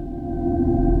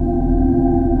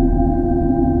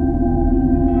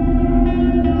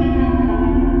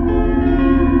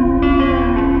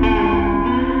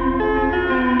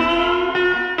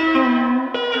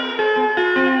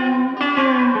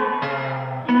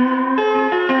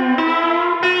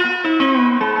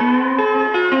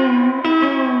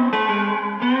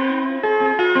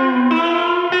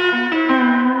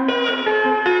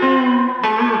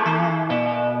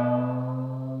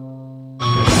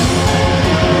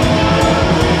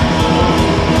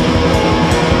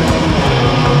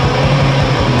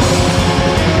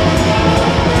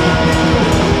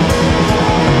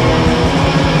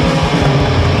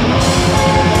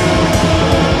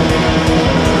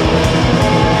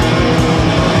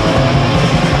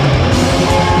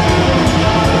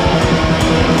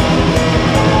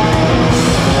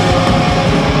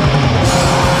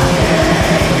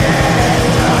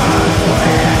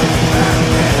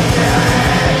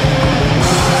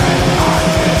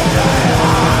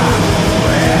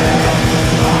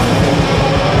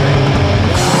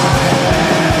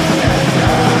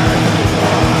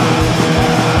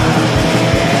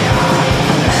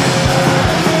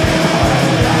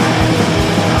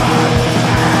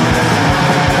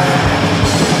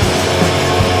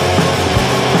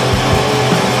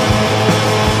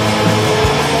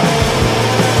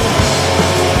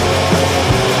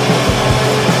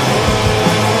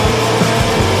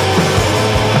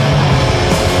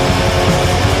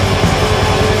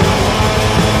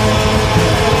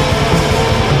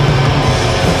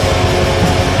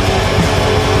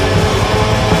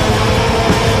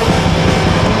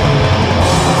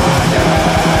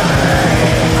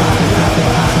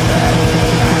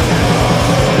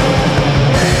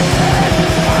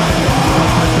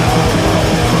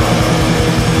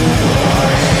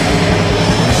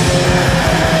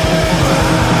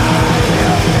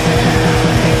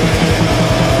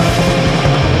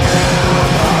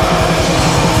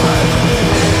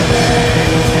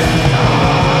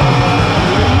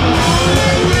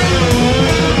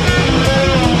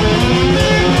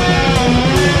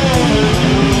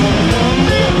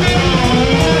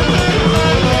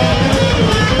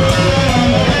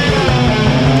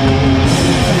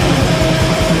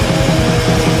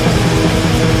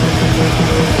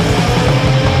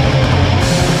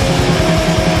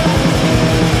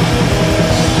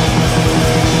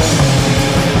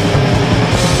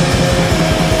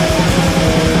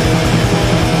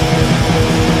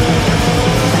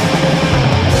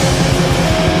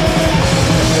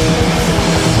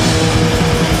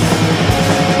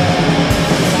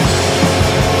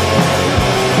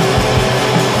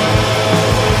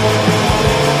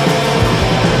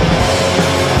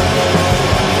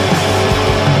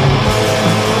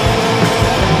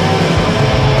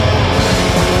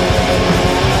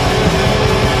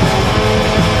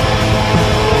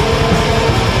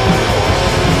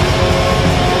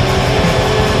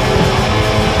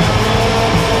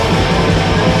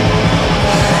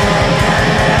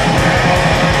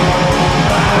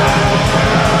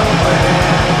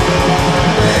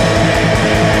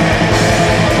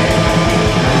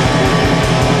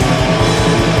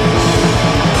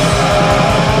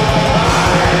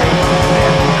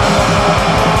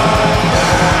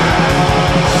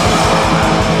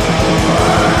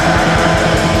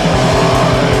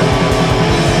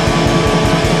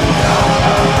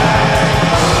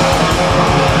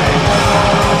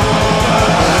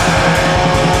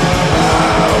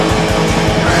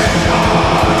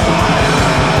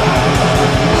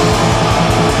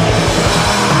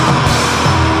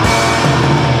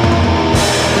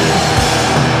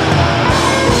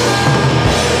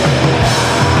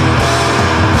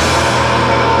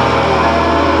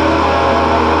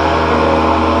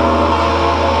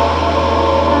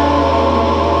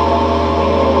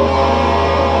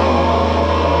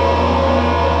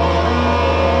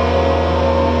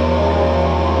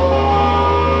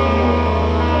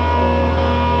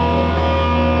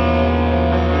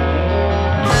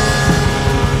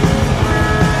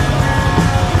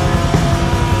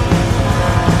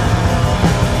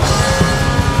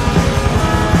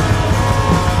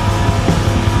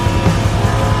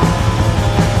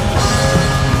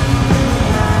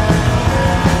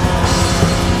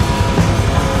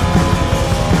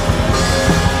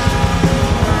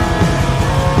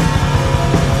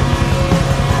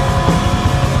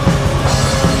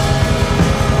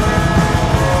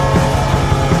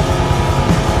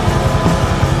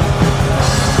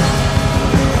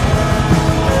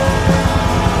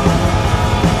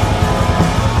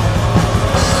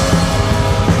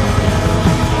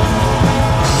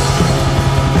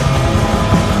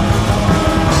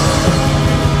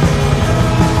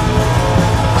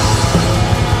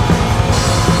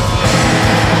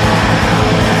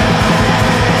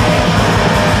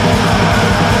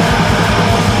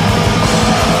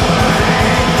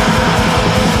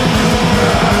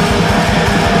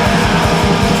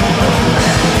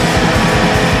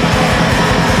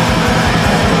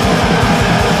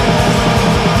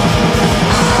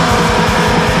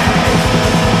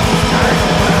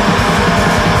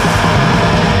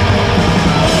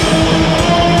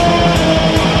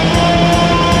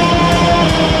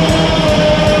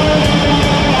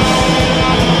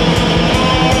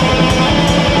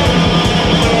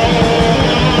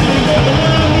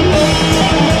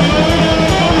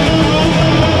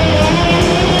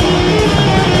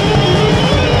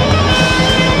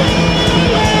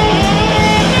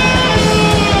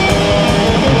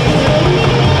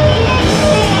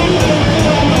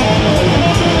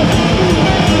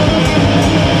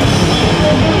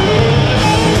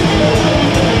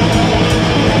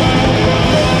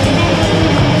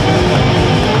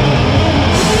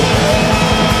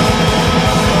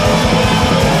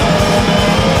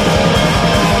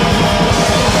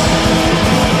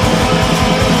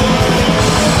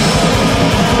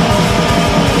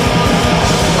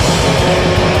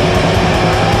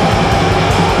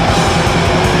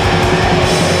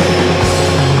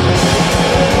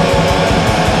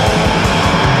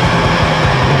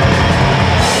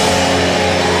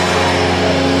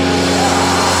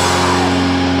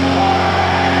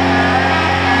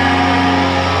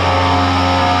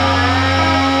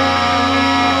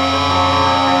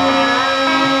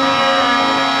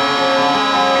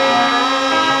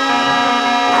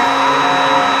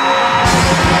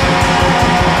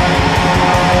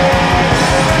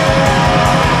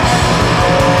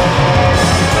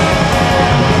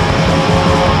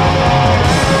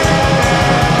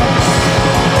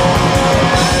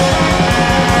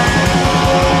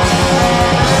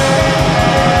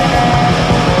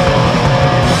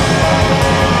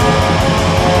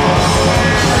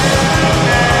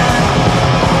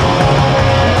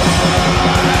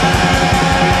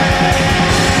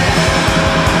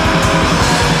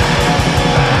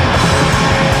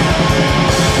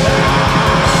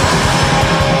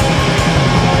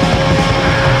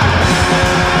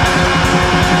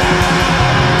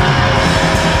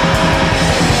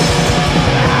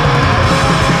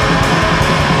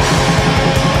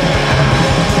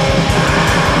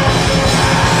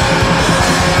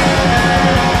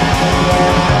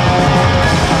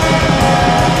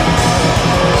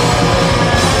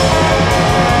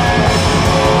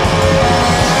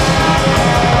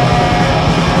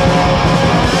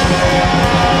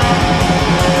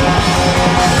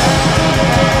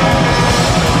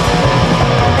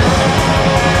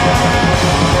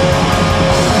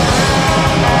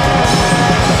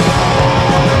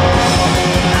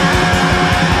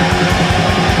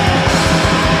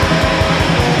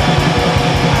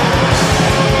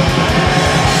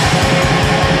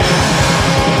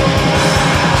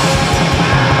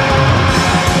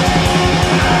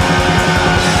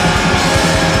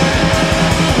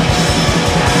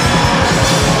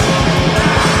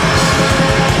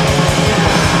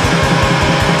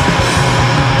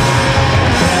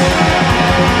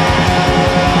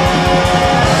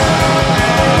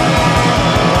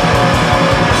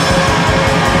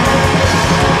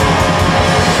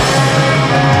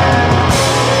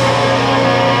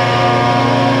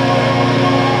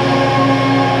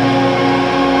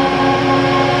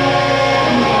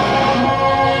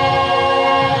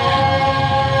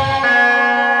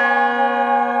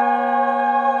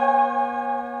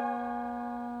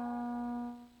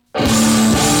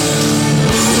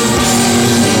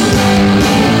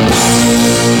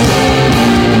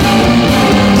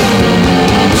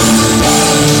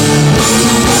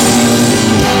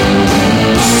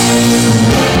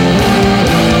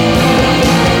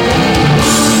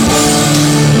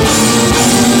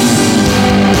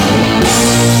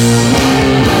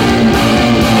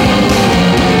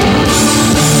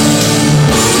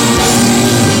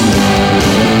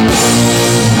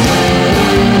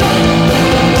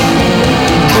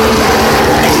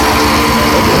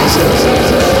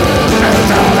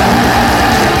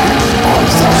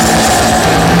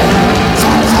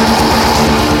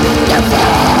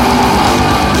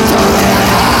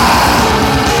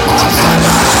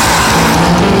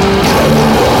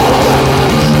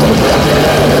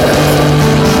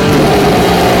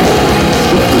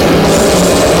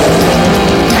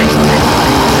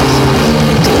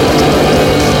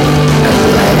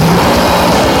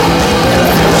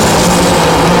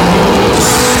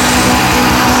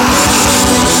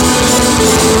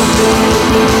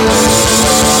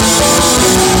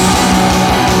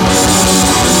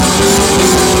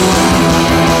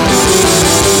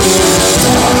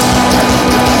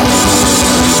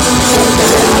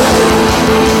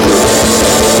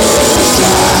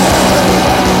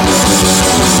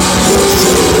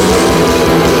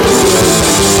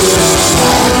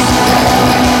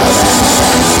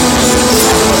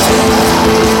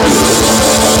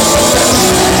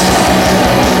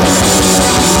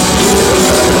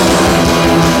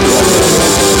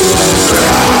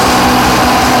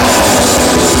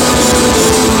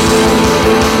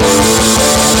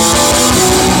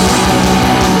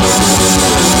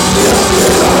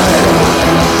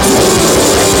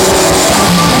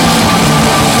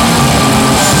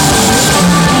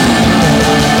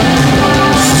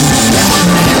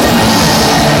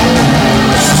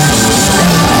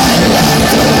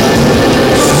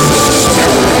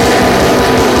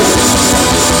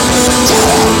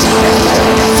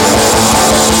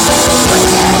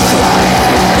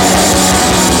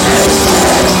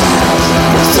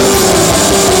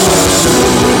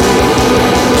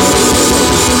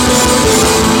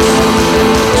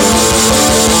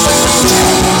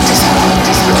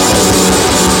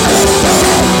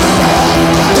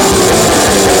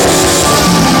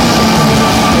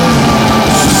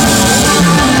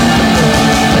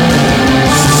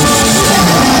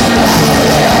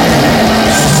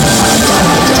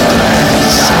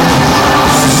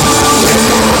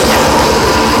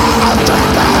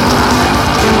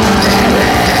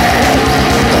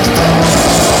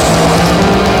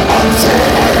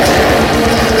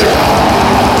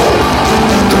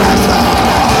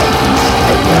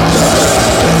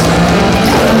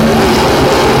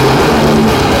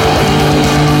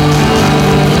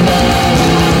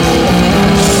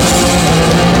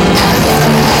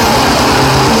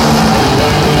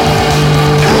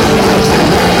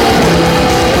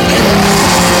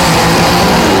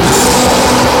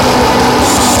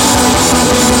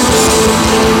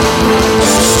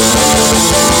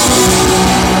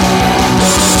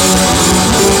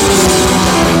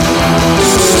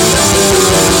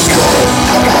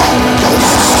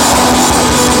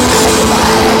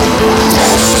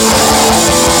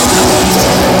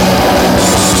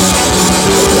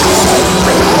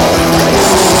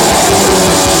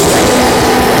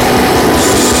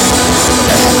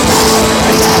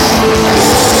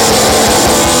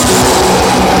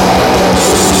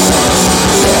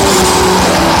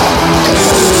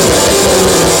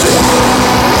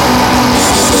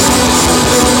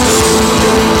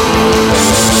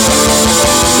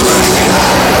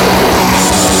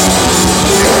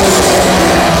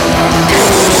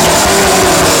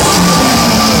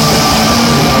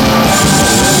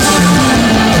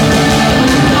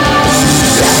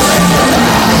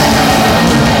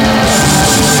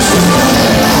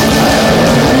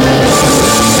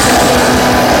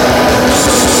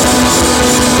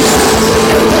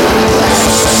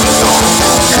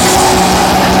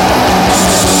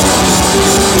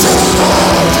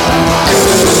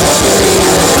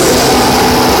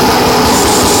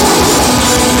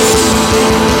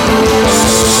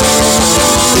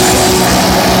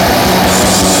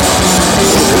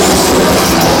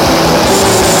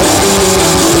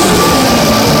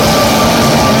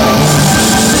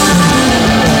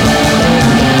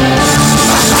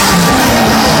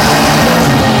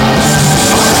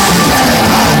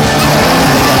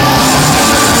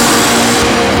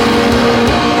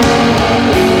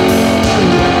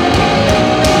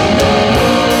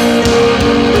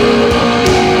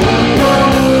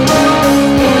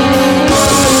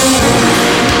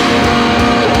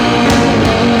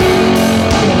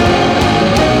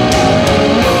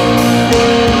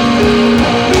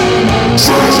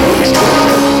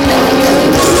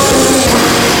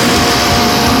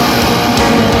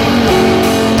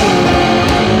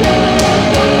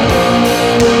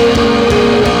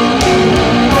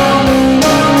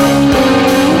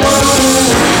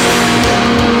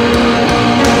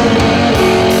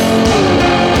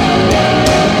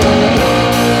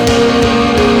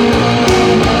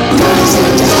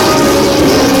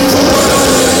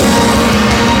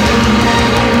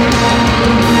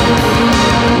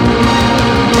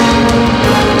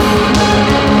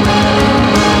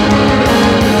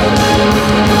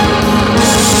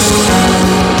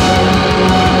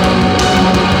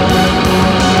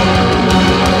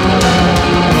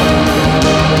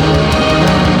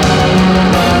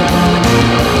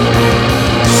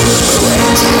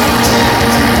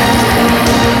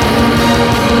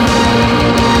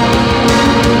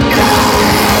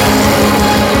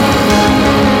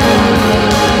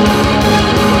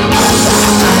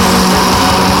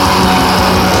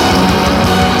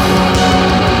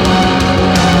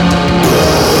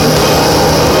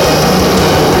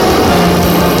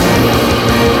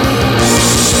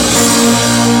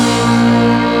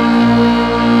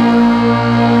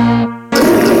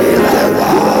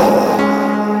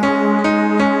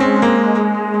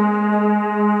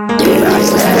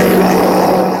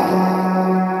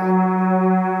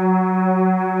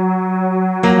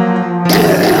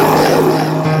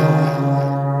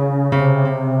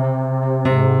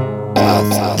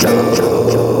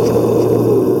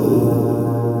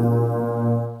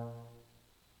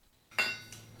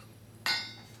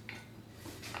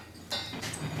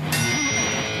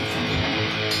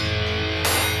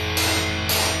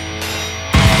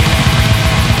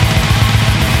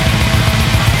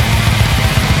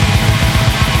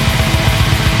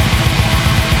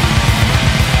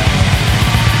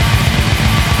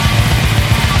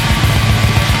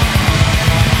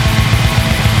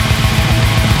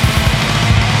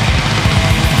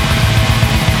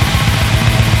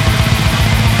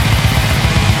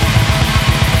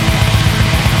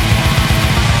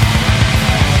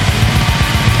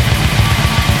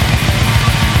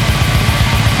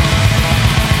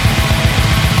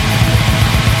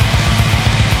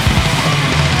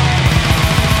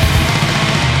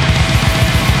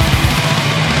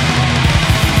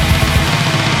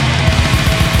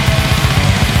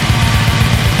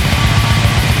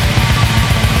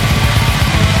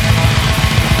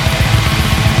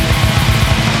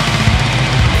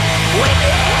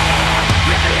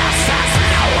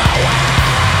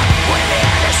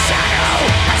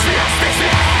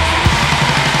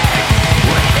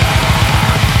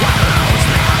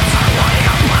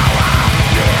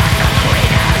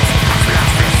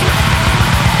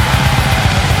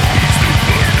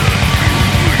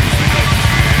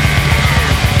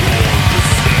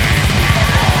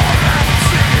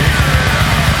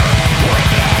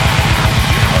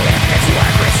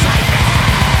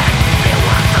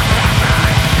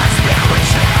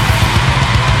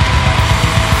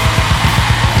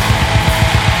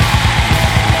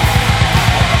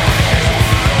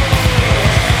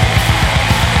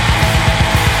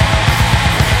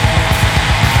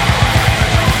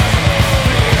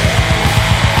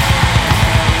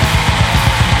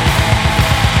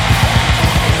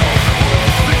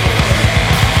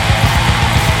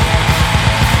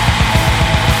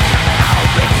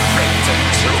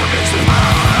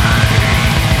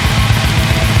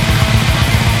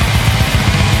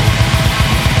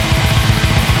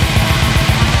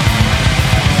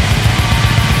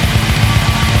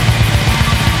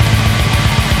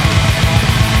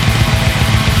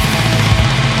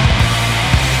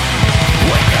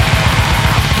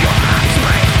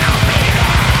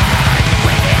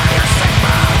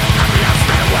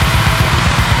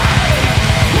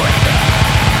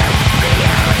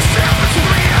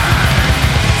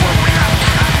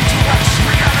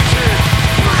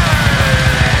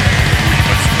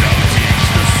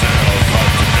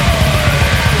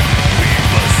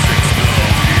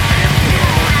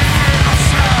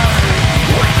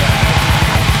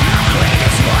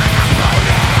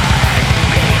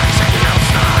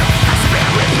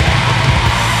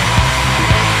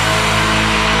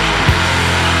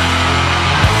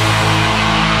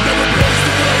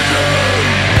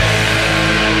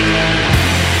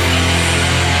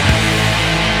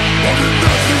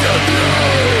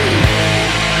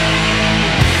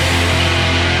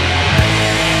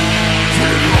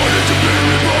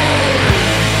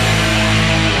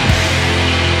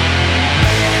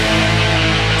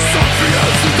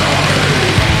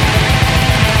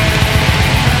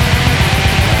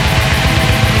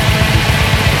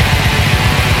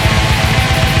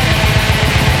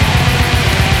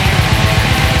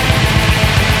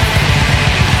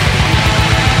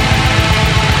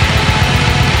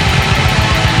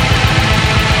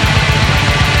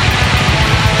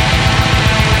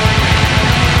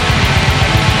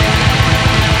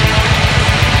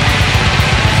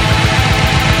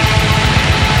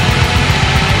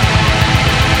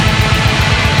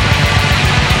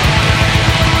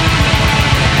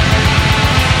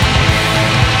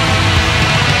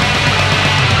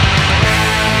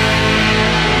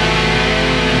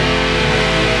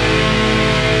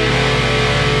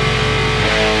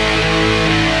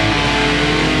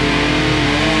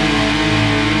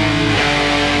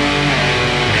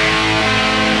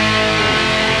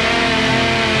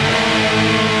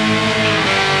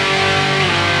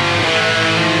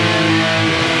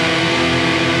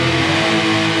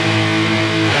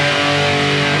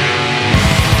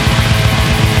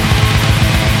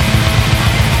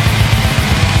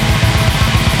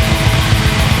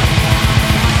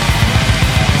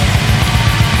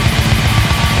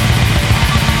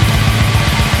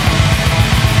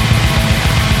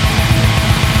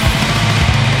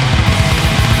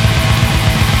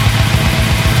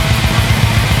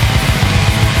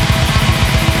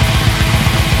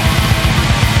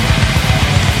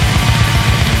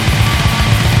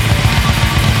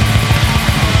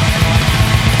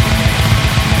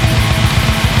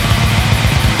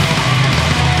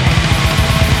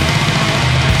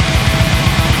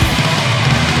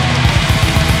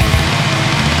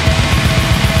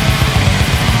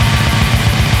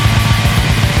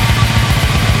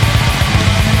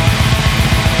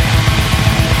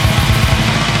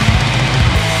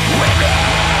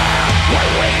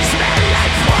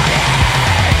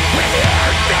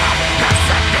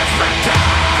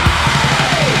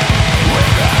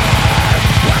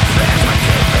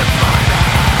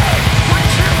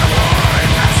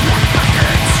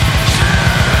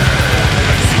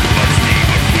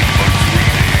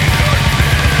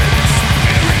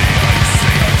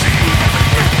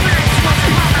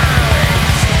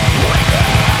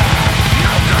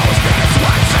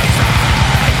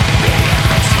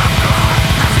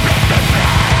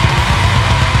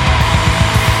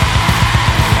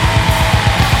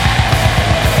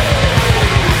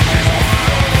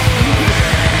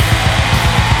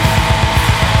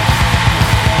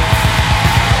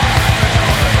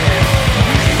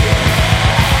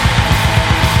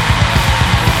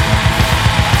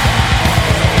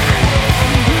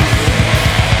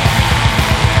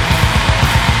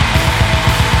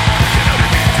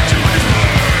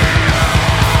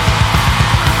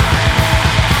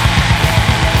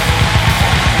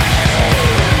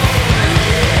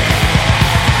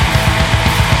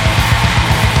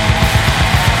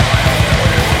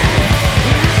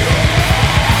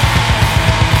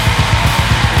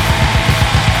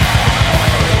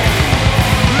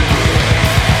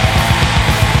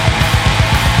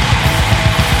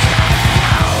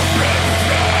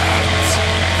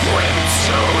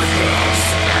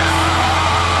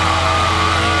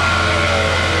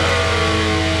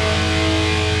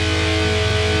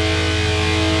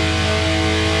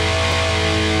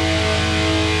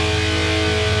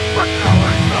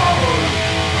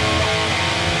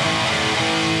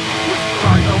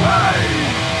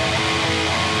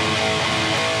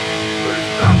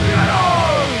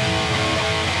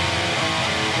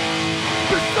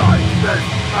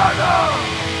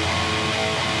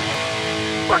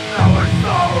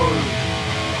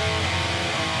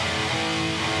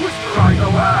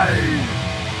 away.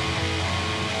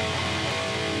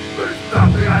 There's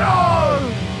nothing at all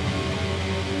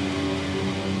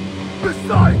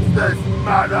besides this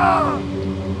matter.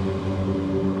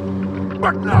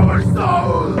 But now our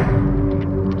soul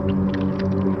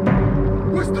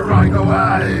was destroyed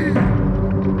away.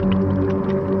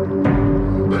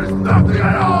 There's nothing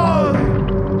at all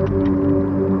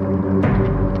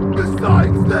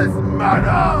besides this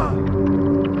matter.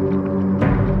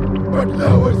 But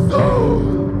now our soul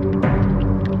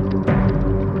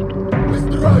was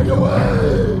destroyed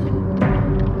away.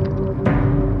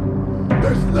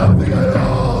 There's nothing at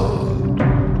all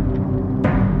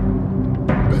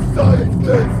besides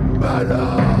this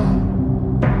matter.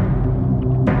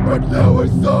 But now our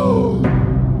soul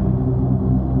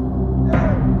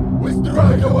was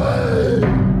destroyed away.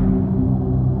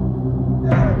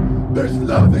 There's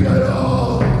nothing at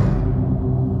all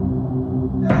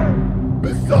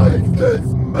besides this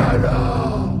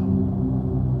matter.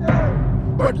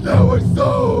 But now our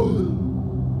soul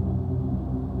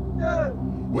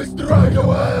was destroyed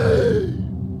away.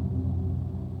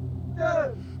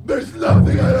 There's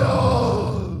nothing at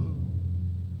all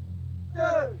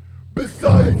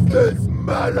besides this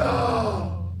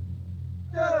matter.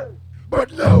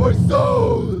 But now our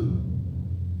soul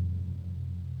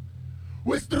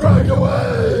was destroyed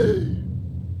away.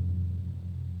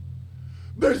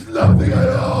 There's nothing at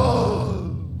all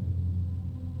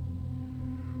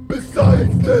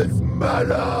besides this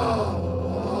matter.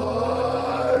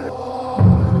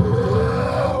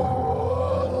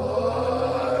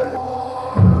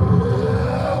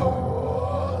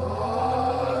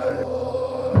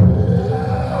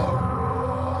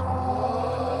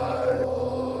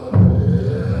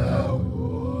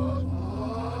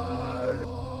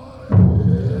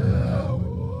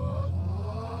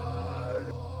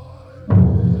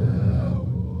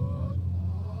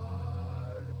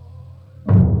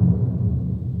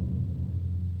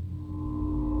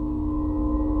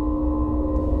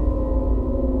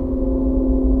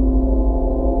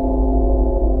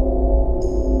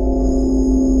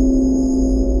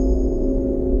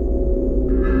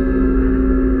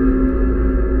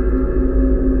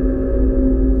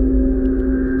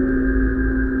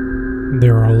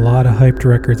 There are a lot of hyped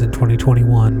records in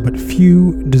 2021, but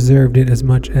few deserved it as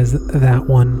much as that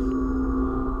one.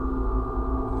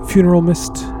 Funeral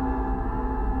Mist,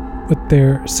 with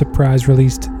their surprise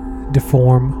released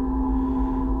Deform,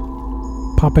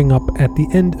 popping up at the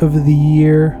end of the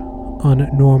year on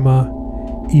Norma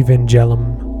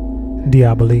Evangelium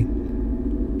Diaboli.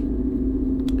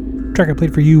 The track I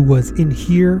played for you was In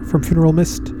Here from Funeral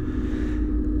Mist,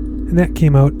 and that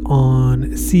came out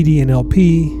on CD and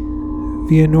LP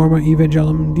via Norma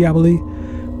Evangelium Diaboli,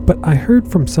 but I heard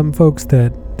from some folks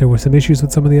that there were some issues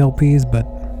with some of the LPs, but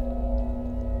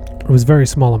it was a very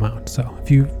small amount. So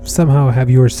if you somehow have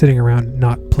yours sitting around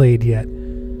not played yet,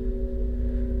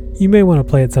 you may want to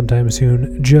play it sometime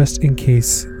soon, just in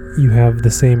case you have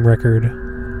the same record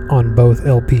on both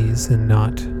LPs and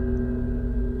not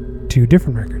two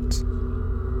different records.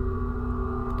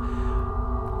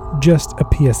 Just a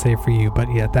PSA for you, but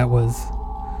yeah, that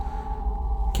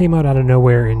came out of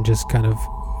nowhere and just kind of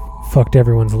fucked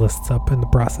everyone's lists up in the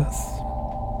process.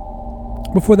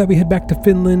 Before that, we head back to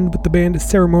Finland with the band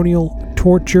Ceremonial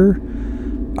Torture,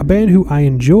 a band who I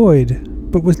enjoyed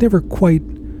but was never quite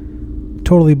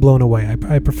totally blown away.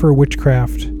 I prefer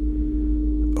Witchcraft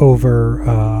over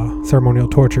Ceremonial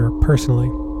Torture personally.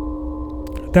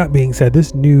 That being said,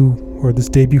 this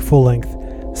debut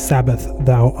full-length Sabbath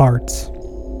Thou Arts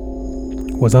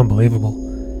was unbelievable.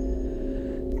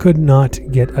 Could not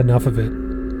get enough of it.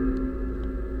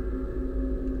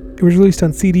 It was released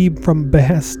on CD from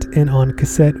Behest and on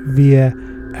cassette via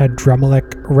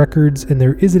Adramelech Records, and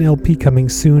there is an LP coming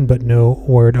soon, but no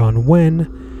word on when.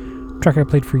 The track I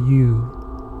played for you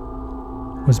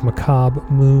was Macabre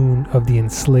Moon of the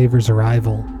Enslaver's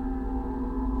Arrival.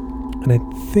 And I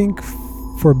think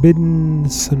Forbidden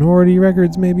Sonority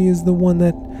Records maybe is the one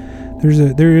that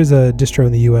there is a distro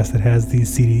in the US that has these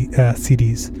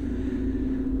CDs.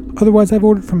 Otherwise, I've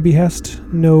ordered from Behest,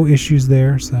 no issues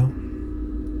there, so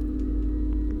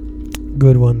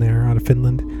good one there out of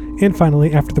Finland. And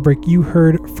finally, after the break, you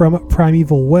heard from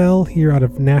Primeval Well here out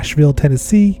of Nashville,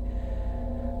 Tennessee.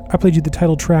 I played you the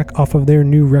title track off of their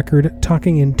new record,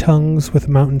 Talking in Tongues with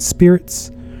Mountain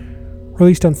Spirits,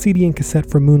 released on CD and cassette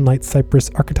from Moonlight Cypress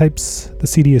Archetypes. The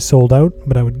CD is sold out,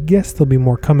 but I would guess there'll be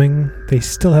more coming. They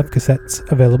still have cassettes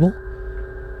available.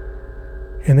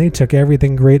 And they took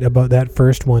everything great about that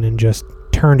first one and just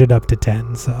turned it up to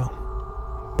 10,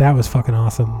 so that was fucking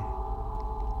awesome.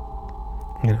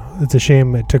 It's a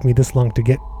shame it took me this long to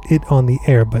get it on the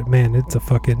air, but man, it's a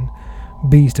fucking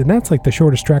beast. And that's like the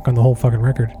shortest track on the whole fucking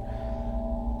record.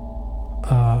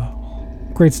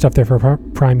 Great stuff there for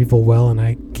Primeval Well, and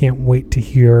I can't wait to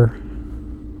hear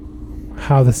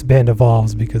how this band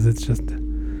evolves, because it's just,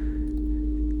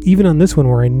 even on this one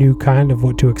where I knew kind of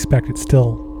what to expect, it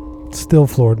still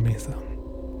floored me. So,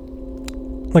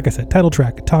 like I said, title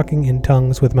track, Talking in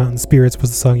Tongues with Mountain Spirits was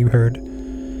the song you heard. And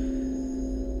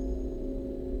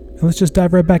let's just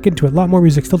dive right back into it. A lot more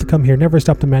music still to come here. Never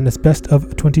Stop the Madness, best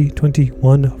of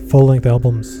 2021 full-length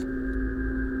albums.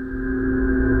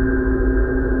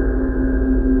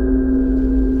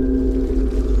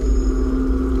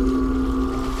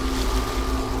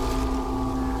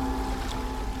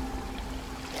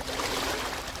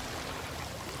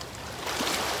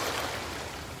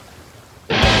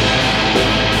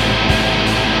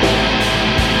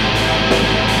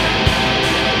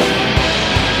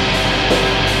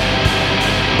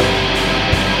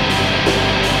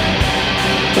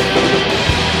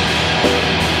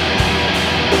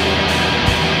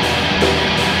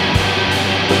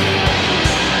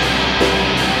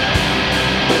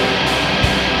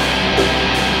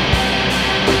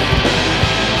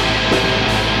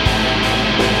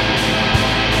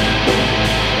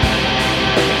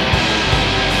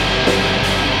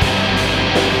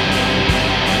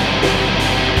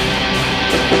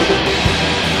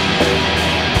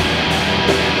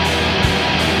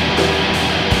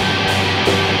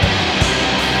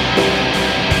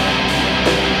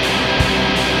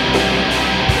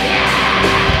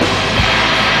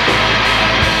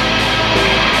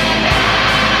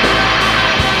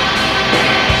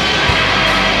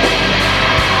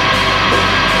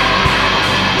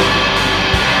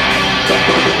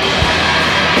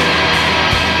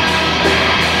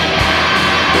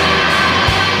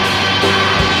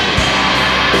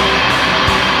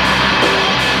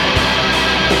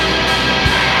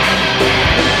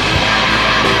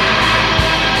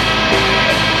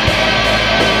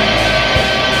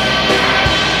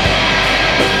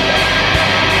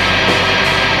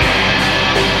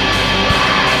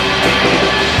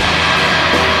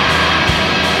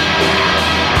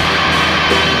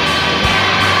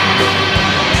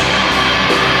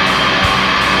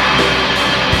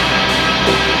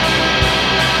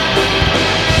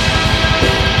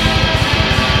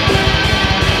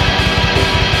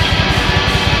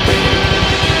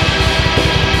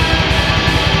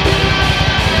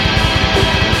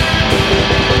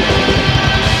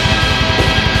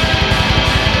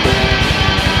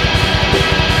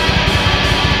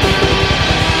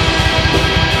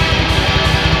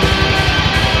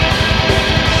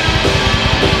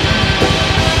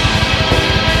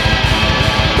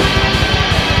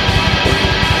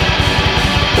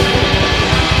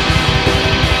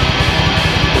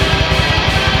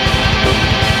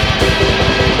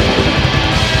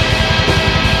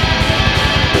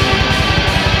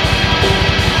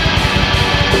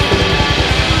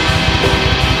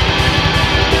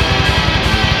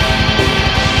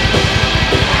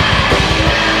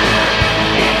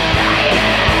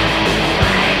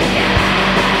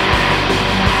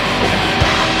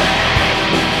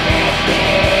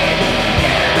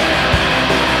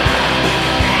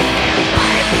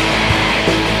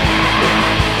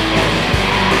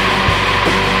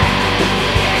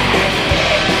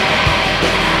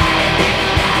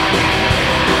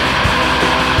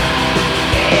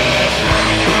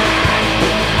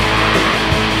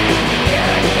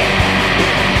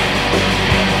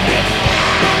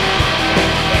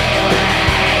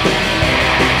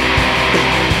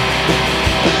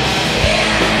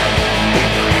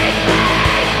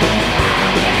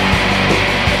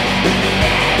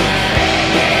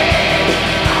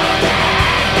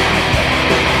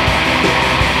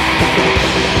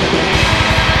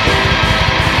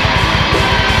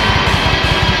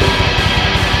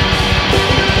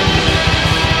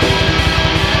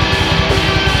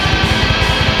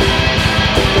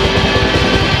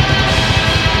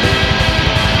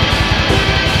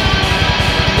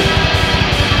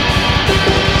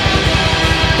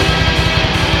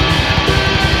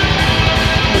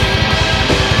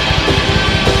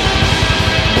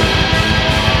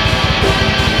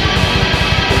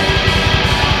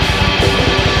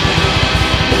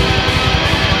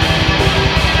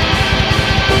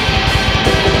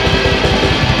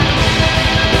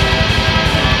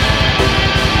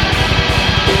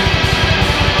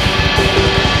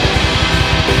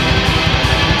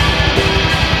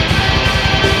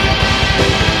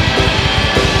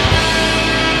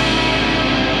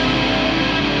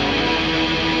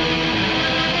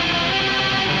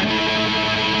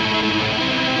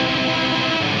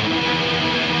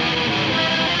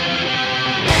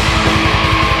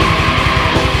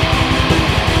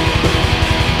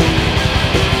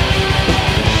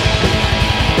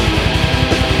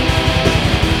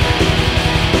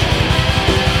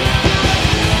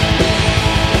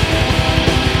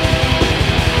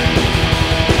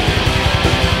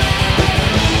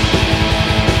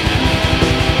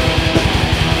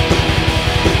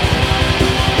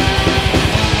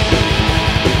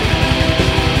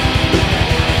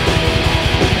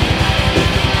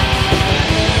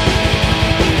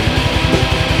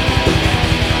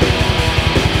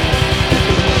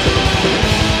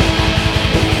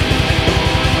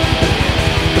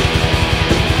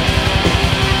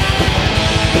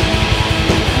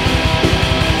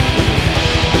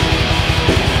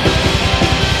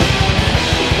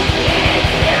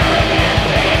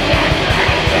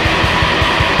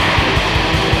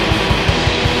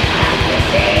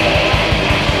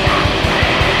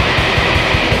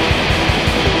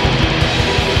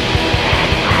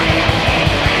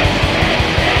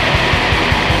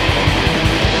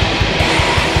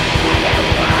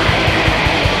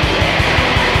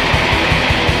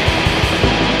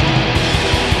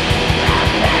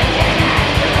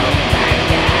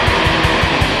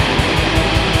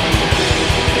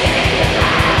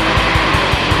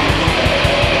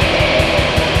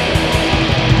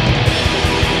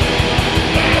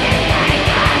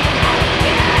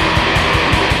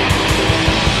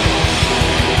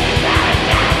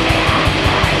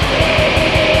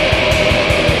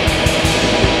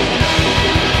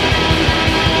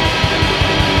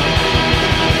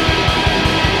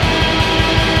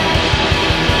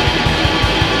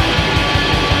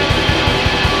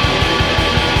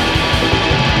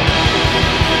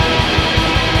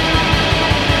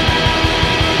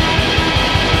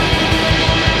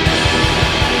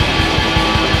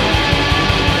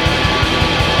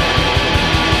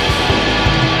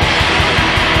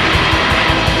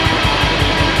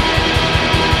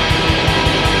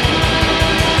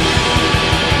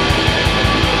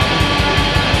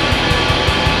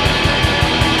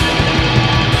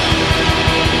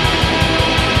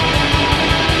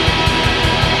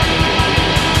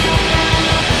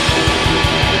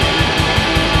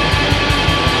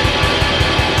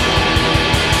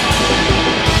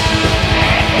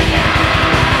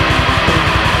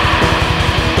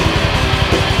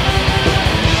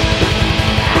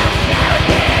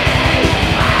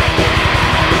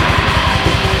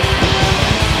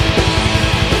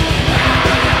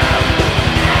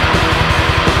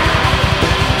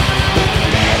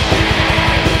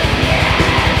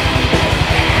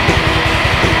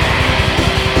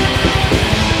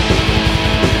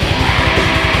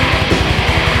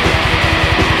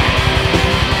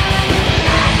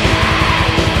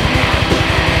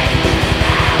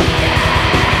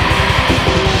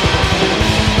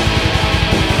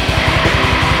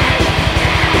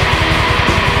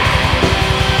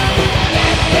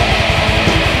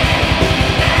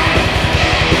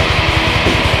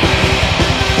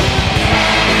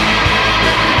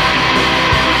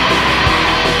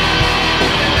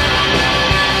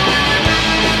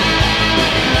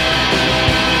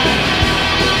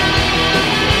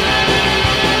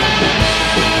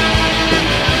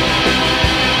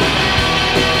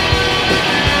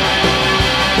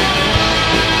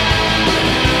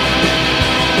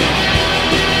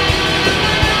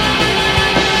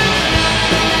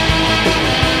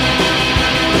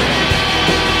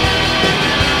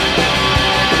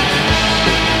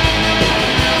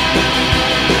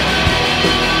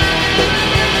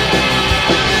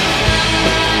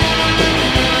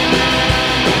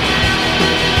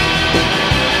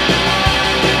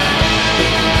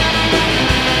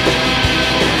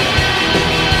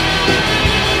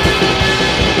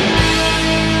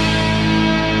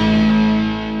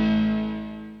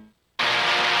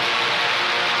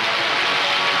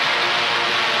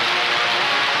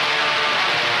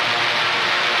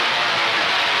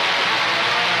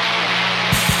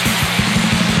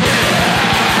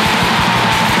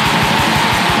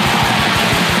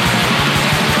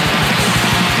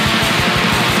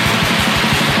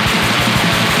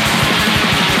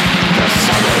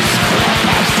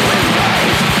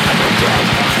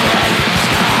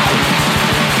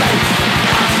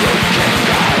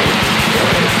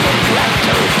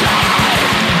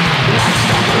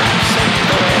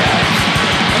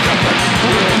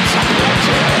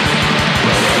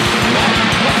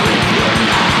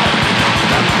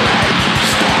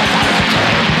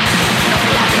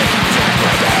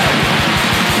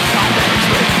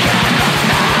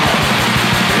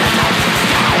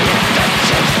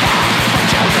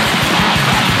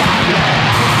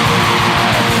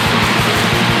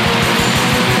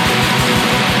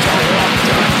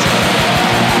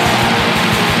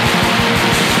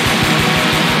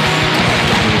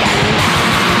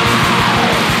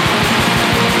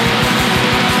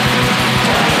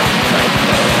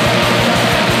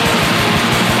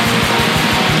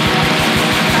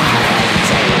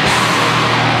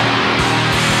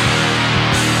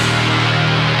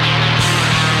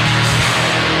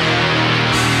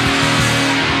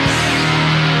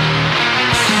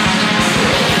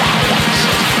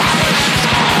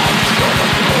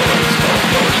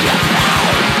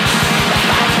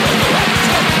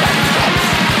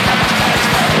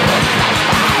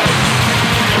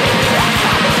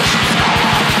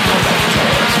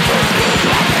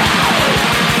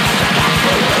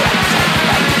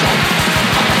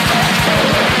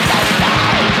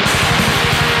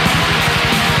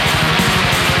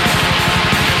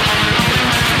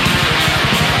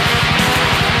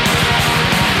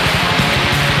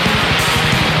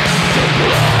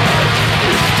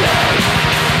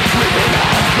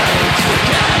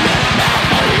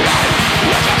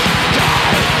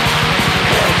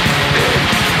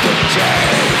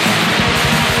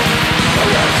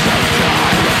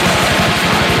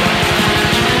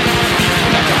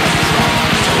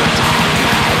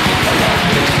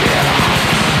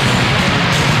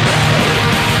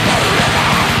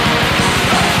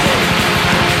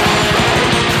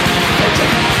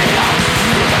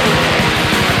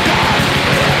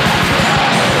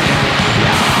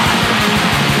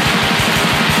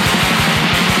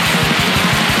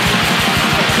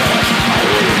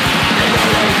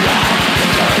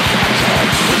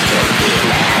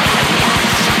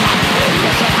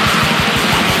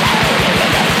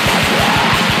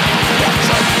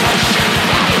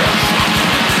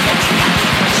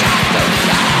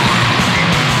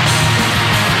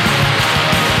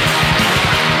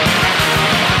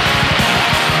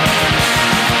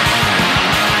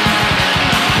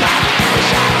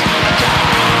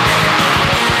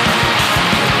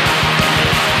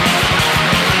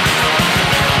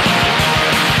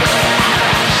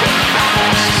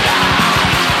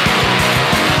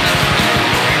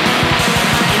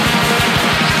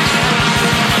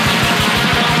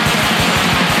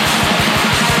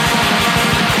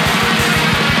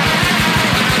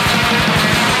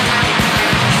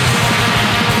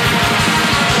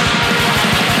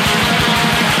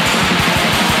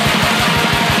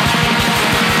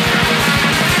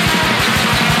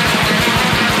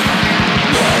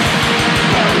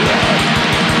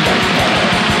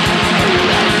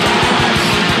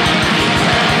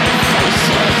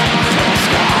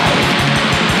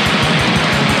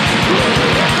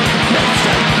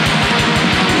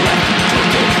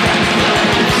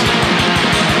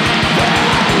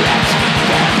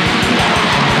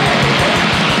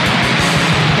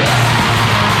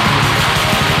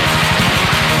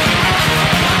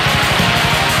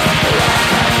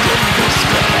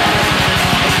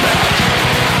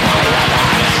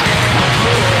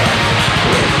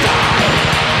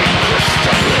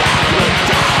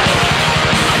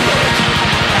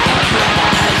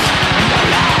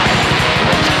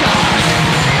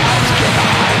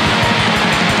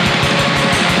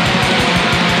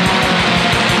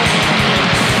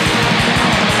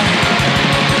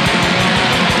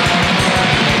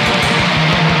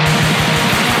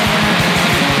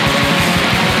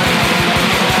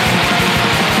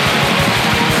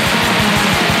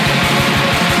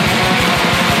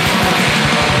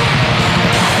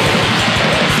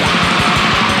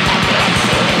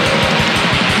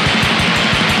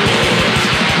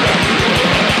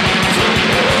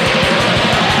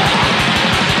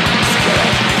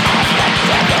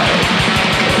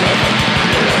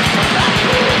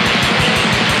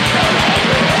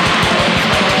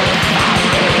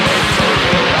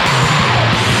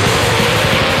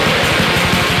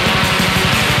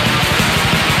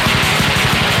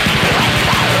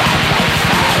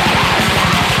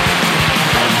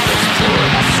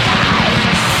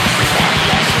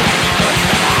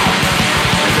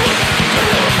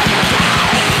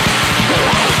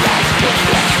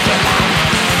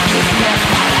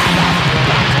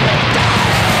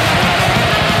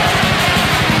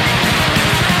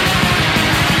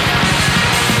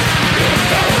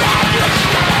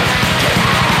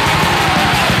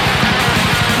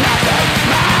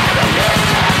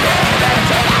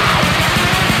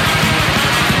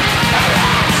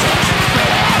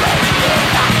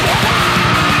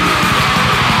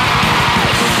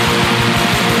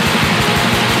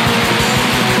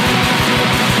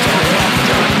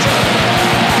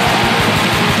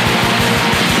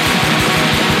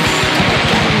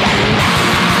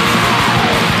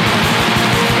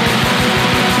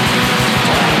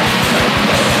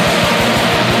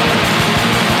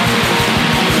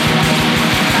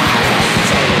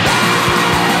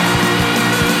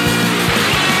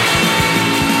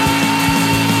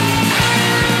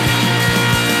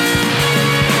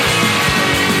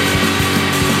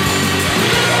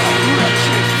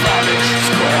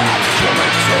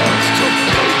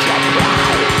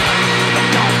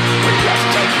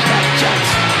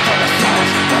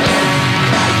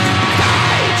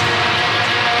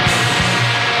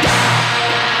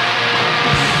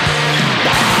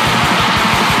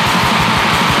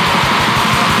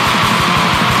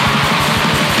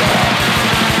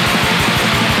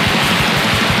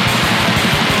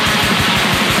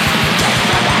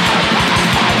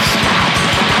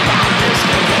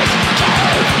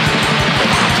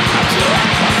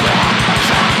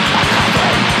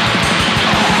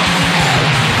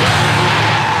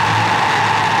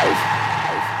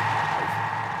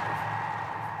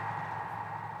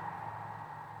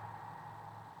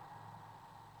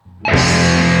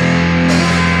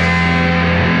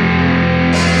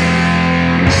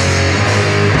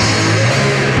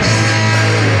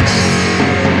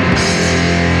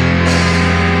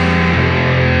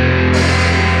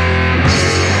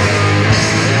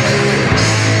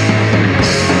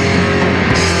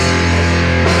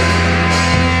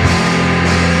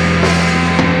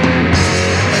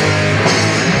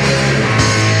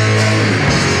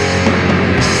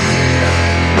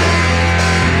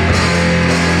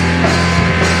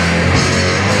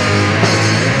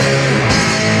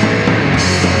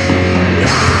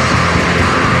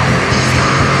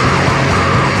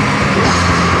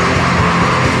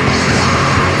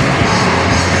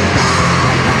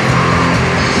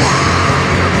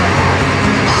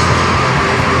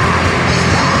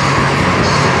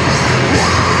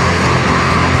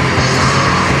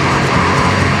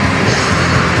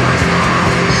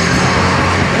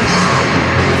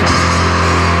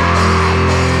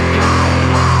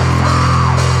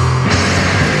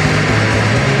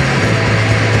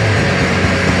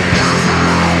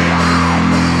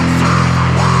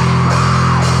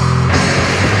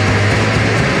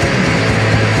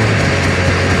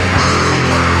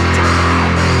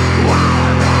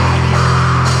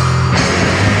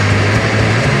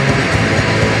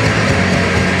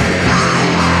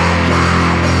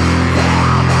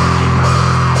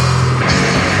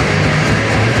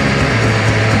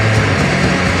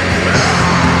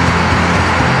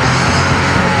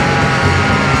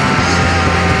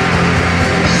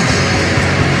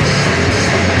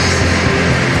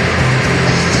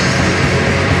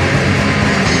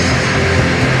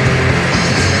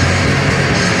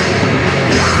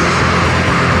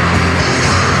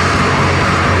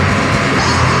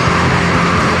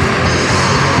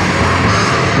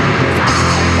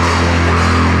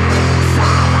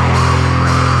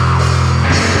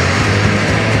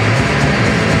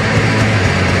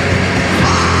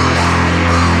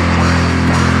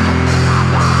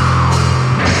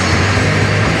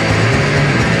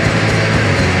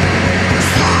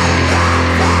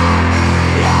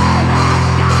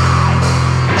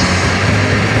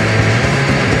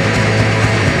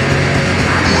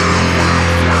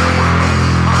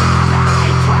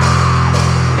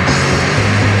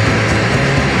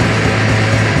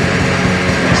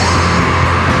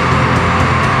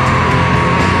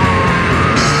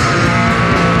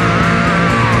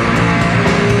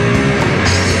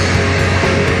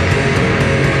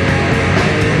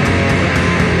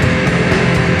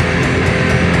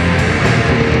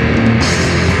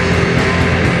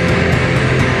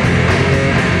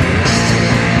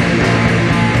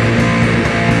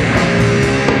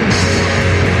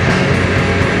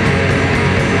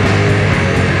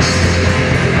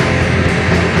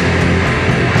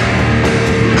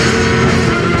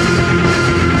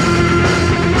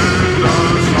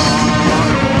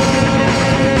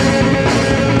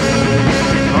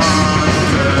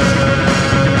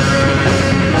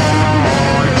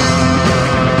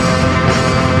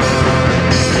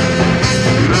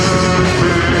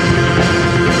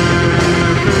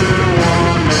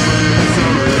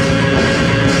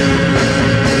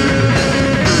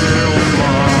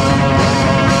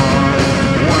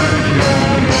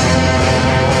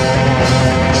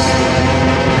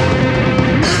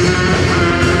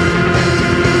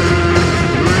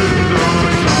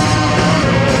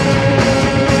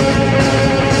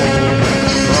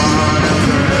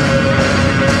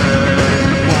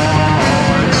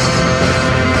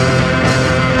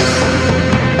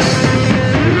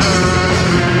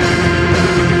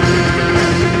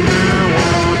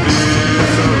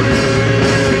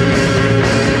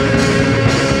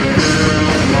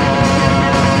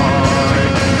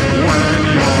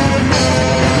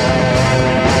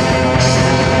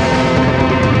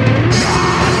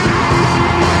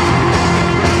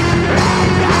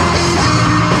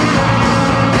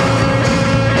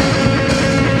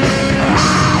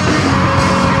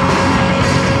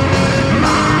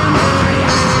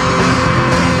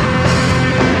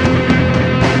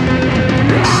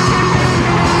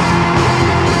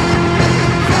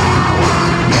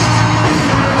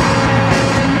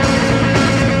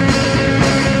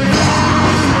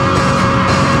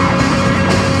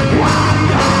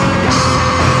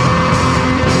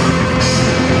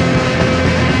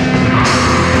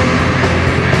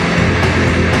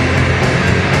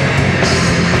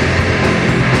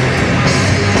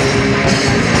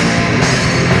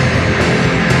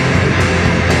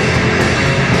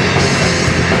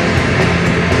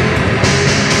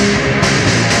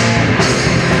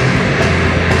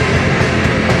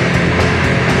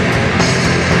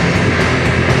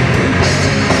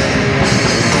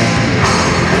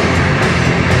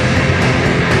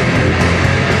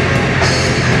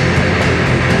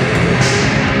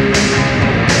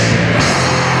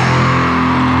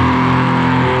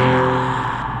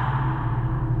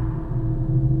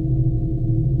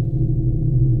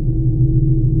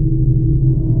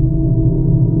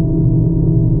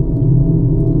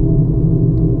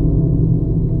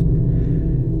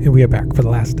 we are back for the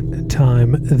last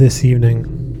time this evening.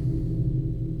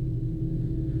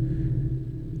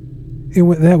 And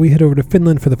with that, we head over to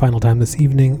Finland for the final time this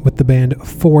evening with the band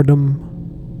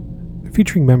Fordham,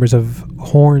 featuring members of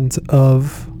Horns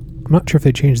of... I'm not sure if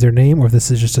they changed their name or if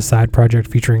this is just a side project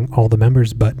featuring all the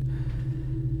members, but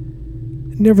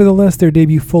nevertheless, their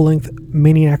debut full-length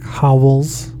Maniac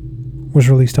Howls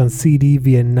was released on CD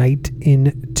via Night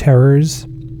in Terrors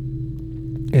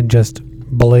and just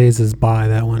blazes by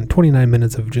that one. 29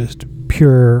 minutes of just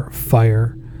pure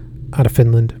fire out of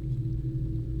Finland.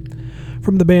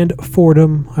 From the band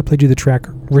Fordham, I played you the track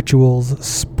Rituals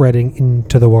Spreading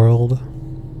into the World.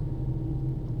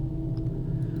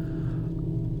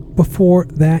 Before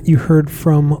that, you heard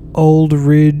from Old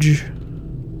Ridge,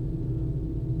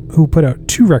 who put out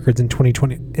 2 records in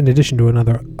 2020, in addition to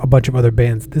a bunch of other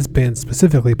bands. This band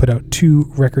specifically put out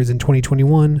 2 records in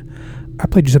 2021. I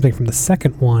played you something from the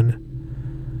second one,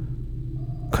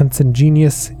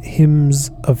 Consanguineous Hymns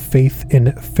of Faith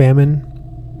in Famine.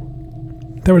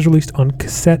 That was released on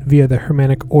cassette via the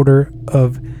Hermanic Order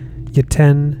of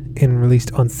Yaten and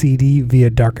released on CD via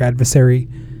Dark Adversary.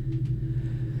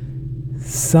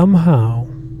 Somehow,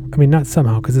 I mean not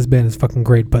somehow because this band is fucking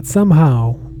great, but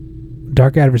somehow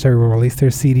Dark Adversary will release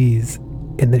their CDs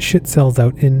and the shit sells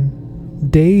out in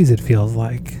days, it feels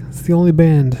like. It's the only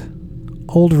band,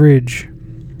 Old Ridge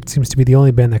seems to be the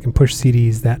only band that can push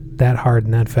CDs that hard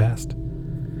and that fast,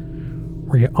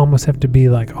 where you almost have to be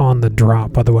like on the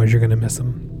drop, otherwise you're going to miss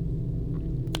them.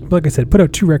 But like I said, put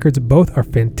out 2 records. Both are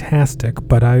fantastic,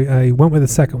 but I went with the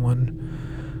second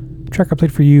one. The track I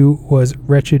played for you was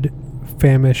Wretched,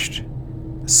 Famished,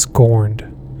 Scorned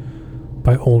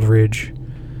by Old Ridge.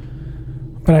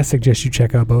 But I suggest you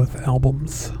check out both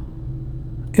albums.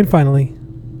 And finally,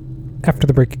 after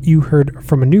the break, you heard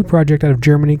from a new project out of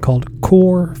Germany called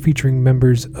Core, featuring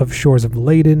members of Shores of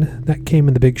Leyden. That came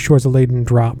in the big Shores of Leyden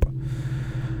drop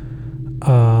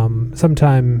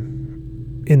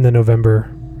sometime in the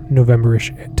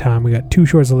November-ish time. We got 2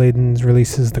 Shores of Leyden's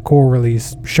releases, the Core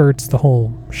release, shirts, the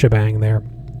whole shebang there.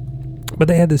 But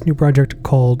they had this new project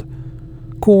called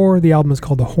Core. The album is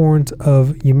called The Horns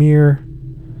of Ymir,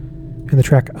 and the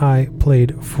track I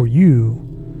played for you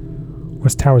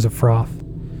was Towers of Froth.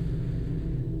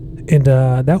 And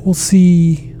that will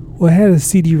see... Well, it had a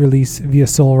CD release via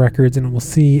Soul Records, and it will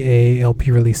see a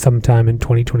LP release sometime in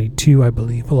 2022, I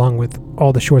believe, along with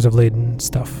all the Shores of Leyden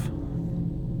stuff.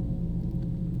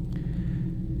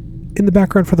 In the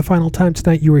background for the final time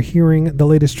tonight, you were hearing the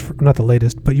latest... Not the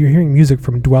latest, but you're hearing music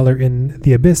from Dweller in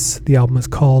the Abyss. The album is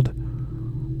called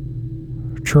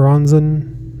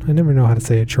Choronzon. I never know how to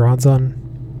say it. Choronzon.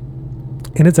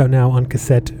 And it's out now on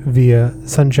cassette via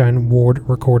Sunshine Ward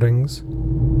Recordings.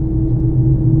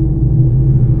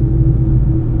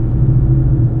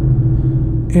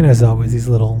 And as always, these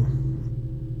little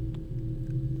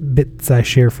bits I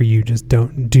share for you just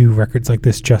don't do records like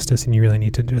this justice, and you really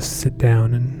need to just sit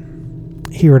down and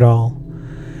hear it all.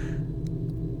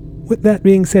 With that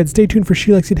being said, stay tuned for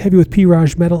She Likes It Heavy with P.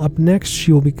 Raj Metal. Up next,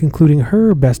 she will be concluding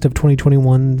her best of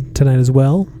 2021 tonight as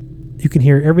well. You can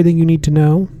hear everything you need to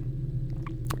know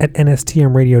at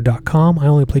nstmradio.com. I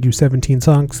only played you 17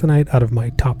 songs tonight out of my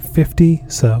top 50,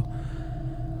 so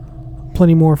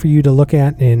plenty more for you to look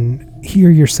at and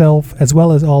hear yourself, as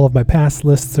well as all of my past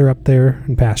lists are up there,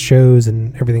 and past shows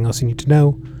and everything else you need to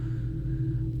know.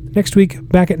 Next week,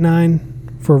 back at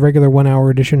 9 for a regular 1-hour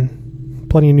edition.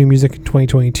 Plenty of new music in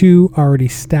 2022 already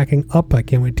stacking up. I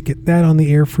can't wait to get that on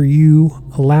the air for you.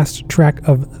 A last track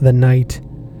of the night,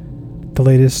 the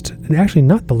latest, and actually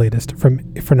not the latest, from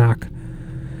Ifranak.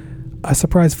 A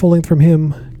surprise full-length from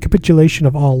him, Capitulation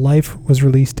of All Life, was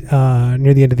released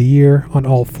near the end of the year on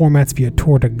all formats via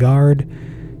Tour de Garde.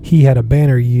 He had a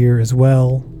banner year as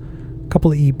well. A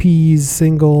couple of EPs,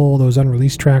 single, those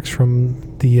unreleased tracks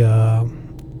from the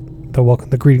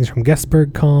Greetings from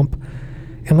Guestberg comp.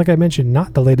 And like I mentioned,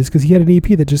 not the latest, because he had an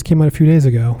EP that just came out a few days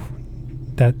ago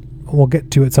that we'll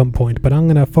get to at some point. But I'm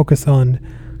going to focus on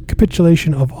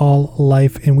Capitulation of All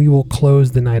Life, and we will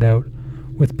close the night out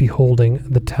with Beholding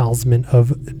the Talisman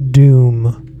of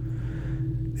Doom.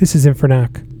 This is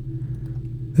Infernac.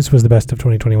 This was the best of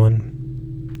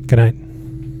 2021. Good night.